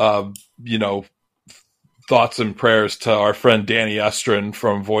thoughts and prayers to our friend Danny Estrin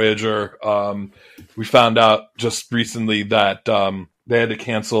from Voyager. We found out just recently that they had to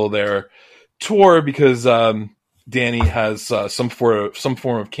cancel their tour because Danny has some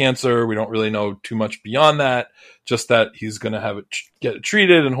form of cancer. We don't really know too much beyond that, just that he's going to get it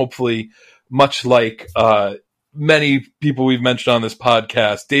treated, and hopefully, much like many people we've mentioned on this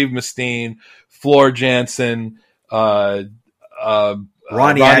podcast, Dave Mustaine, Floor Jansen,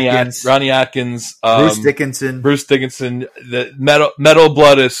 Ronnie Atkins, Bruce Dickinson. The metal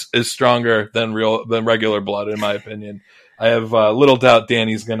blood is stronger than regular blood, in my opinion. I have little doubt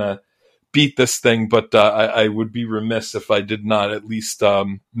Danny's gonna beat this thing, but I would be remiss if I did not at least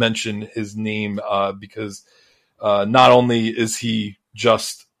mention his name because not only is he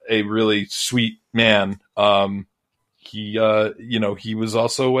just a really sweet man, he was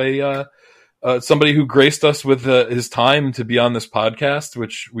also somebody who graced us with his time to be on this podcast,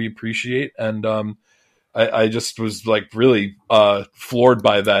 which we appreciate. And I just was like really floored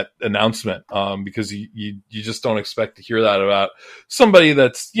by that announcement because you just don't expect to hear that about somebody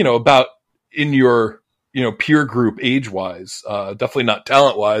that's, about in your, peer group age-wise, definitely not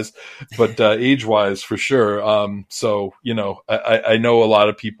talent-wise, but age-wise for sure. So, I know a lot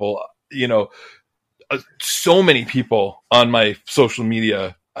of people, so many people on my social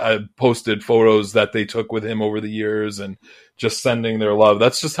media posted photos that they took with him over the years and just sending their love.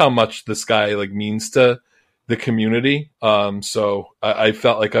 That's just how much this guy means to the community. So I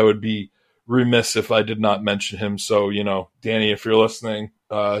felt like I would be remiss if I did not mention him. So, Danny, if you're listening,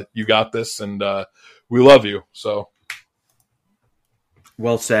 you got this, and we love you. So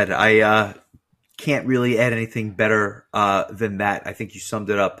well said. I can't really add anything better than that. I think you summed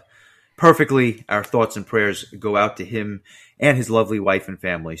it up perfectly. Our thoughts and prayers go out to him and his lovely wife and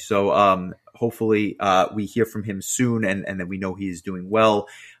family. So hopefully we hear from him soon, and then we know he is doing well.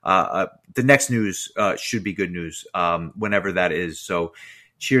 The next news should be good news, whenever that is. So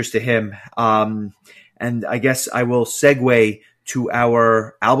cheers to him. And I guess I will segue to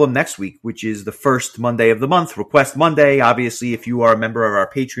our album next week, which is the first Monday of the month, Request Monday. Obviously, if you are a member of our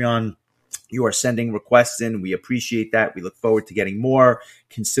Patreon, you are sending requests in. We appreciate that. We look forward to getting more.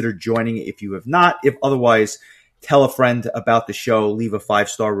 Consider joining if you have not. If otherwise, tell a friend about the show, leave a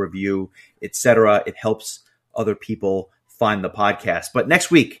 5-star review, etc. It helps other people find the podcast. But next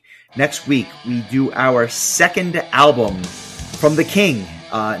week, we do our second album from the King,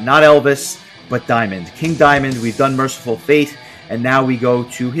 not Elvis, but Diamond. King Diamond. We've done Merciful Fate, and now we go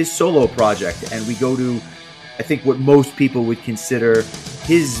to his solo project, and we go to, I think, what most people would consider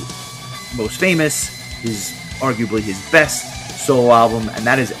his most famous, arguably his best solo album, and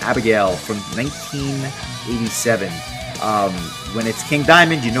that is Abigail from 1987. When it's King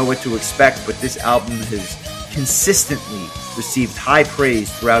Diamond, you know what to expect, but this album has consistently received high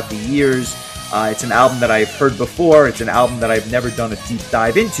praise throughout the years. It's an album that I've heard before. It's an album that I've never done a deep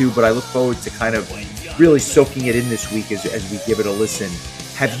dive into, but I look forward to kind of really soaking it in this week as we give it a listen.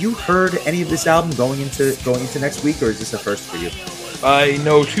 Have you heard any of this album going into next week, or is this a first for you? I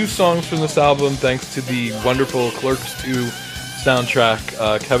know 2 songs from this album thanks to the wonderful Clerks 2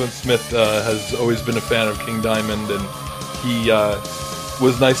 soundtrack. Kevin Smith has always been a fan of King Diamond, and he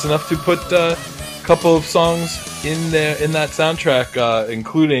was nice enough to put a couple of songs in that soundtrack,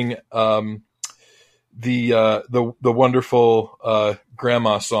 including the wonderful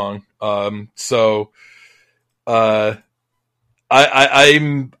Grandma song. I'm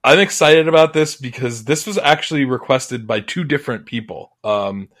excited about this because this was actually requested by 2 different people,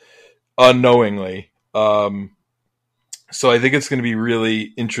 unknowingly. So I think it's going to be really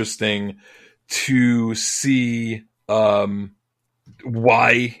interesting to see why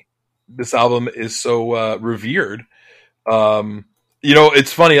this album is so revered.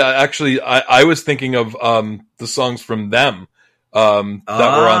 It's funny. I was thinking of the songs from them that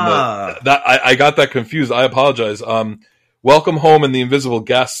were on I got that confused. I apologize. Welcome Home and The Invisible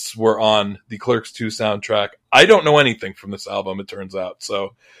Guests were on the Clerks 2 soundtrack. I don't know anything from this album, it turns out.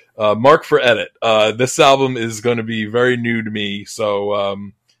 So, mark for edit. This album is going to be very new to me. So,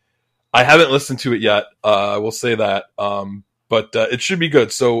 I haven't listened to it yet. I will say that. But it should be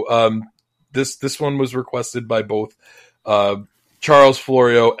good. So, this one was requested by both Charles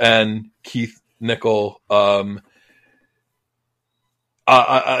Florio and Keith Nickel.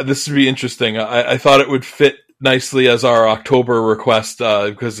 This would be interesting. I thought it would fit nicely as our October request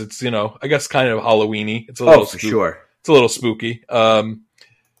because it's, I guess kind of Halloween-y. It's a little sure. It's a little spooky. But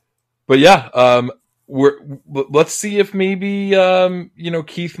yeah, let's see if maybe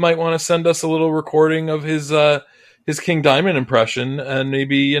Keith might want to send us a little recording of his King Diamond impression, and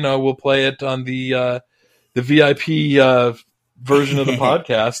maybe we'll play it on the VIP version of the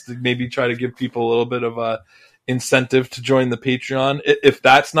podcast. Maybe try to give people a little bit of a incentive to join the Patreon. If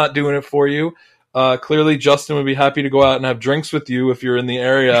that's not doing it for you, clearly Justin would be happy to go out and have drinks with you if you're in the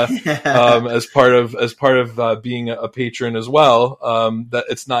area as part of being a patron as well. That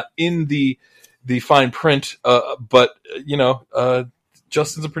it's not in the fine print, but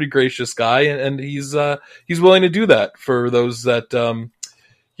Justin's a pretty gracious guy, and he's willing to do that for those that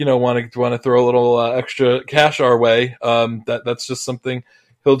want to throw a little extra cash our way, that's just something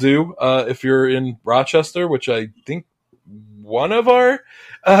he'll do. If you're in Rochester, which I think one of our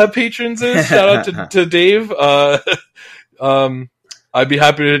patrons is, shout out to Dave. I'd be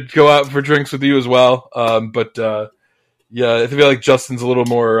happy to go out for drinks with you as well. But I feel like Justin's a little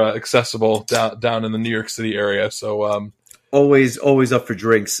more accessible down in the New York City area. So always up for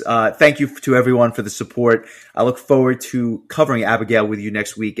drinks. Thank you to everyone for the support. I look forward to covering Abigail with you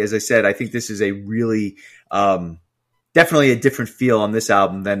next week. As I said, I think this is a really definitely a different feel on this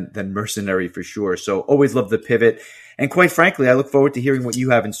album than Mercenary for sure. So always love the pivot. And quite frankly, I look forward to hearing what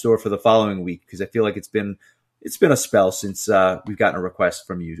you have in store for the following week, because I feel like it's been a spell since we've gotten a request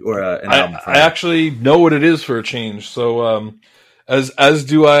from you or an album from I actually know what it is for a change. So as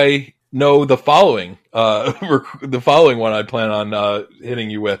do I know the following one I plan on hitting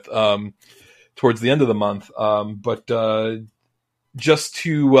you with towards the end of the month. But just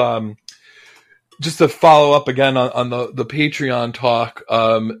to follow up again on the Patreon talk,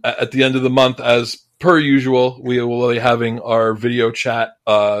 at the end of the month, as per usual, we will be having our video chat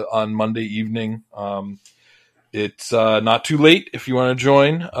on Monday evening. It's not too late if you want to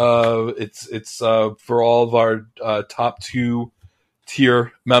join. It's for all of our top 2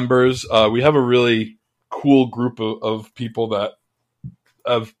 tier members. We have a really cool group of people that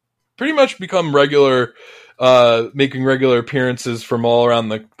have pretty much become regular, making regular appearances from all around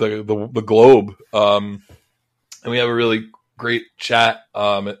the globe. And we have a really great chat.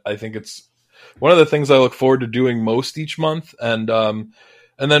 I think it's one of the things I look forward to doing most each month. And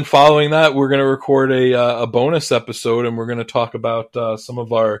then following that, we're going to record a bonus episode, and we're going to talk about some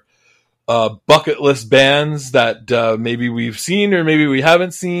of our bucket list bands that maybe we've seen or maybe we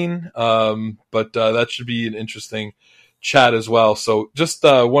haven't seen. But that should be an interesting chat as well. So just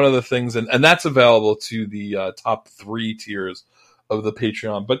one of the things, and that's available to the top 3 tiers of the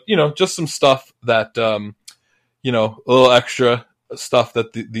Patreon. But, just some stuff that, a little extra stuff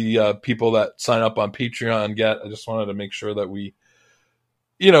that the people that sign up on Patreon get. I just wanted to make sure that we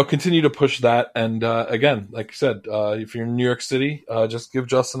continue to push that. And again, like I said, if you're in New York City, just give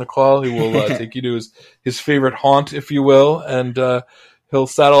Justin a call. He will take you to his favorite haunt, if you will, and he'll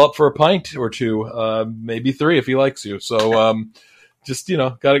saddle up for a pint or 2, maybe 3 if he likes you. So just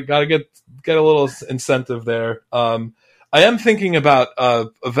gotta get a little incentive there. I am thinking about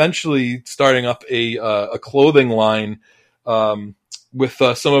eventually starting up a clothing line with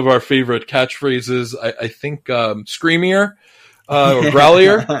some of our favorite catchphrases. I think Screamier. Or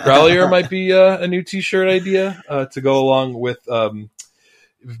Growlier might be a new T-shirt idea to go along with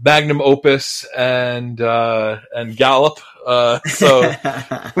Magnum Opus and Gallop. So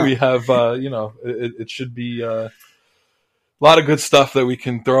we have it should be a lot of good stuff that we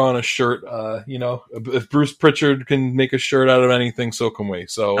can throw on a shirt. If Bruce Pritchard can make a shirt out of anything, so can we.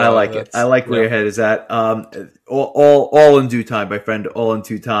 So I like it. I like where your head is at. All in due time, my friend. All in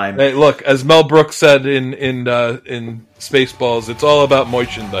due time. Hey, look, as Mel Brooks said in Spaceballs, it's all about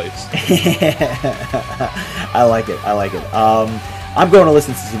merchandise. I like it. I'm going to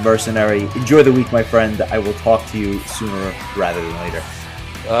listen to some Mercenary. Enjoy the week, my friend. I will talk to you sooner rather than later.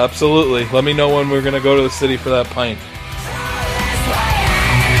 Absolutely. Let me know when we're going to go to the city for that pint.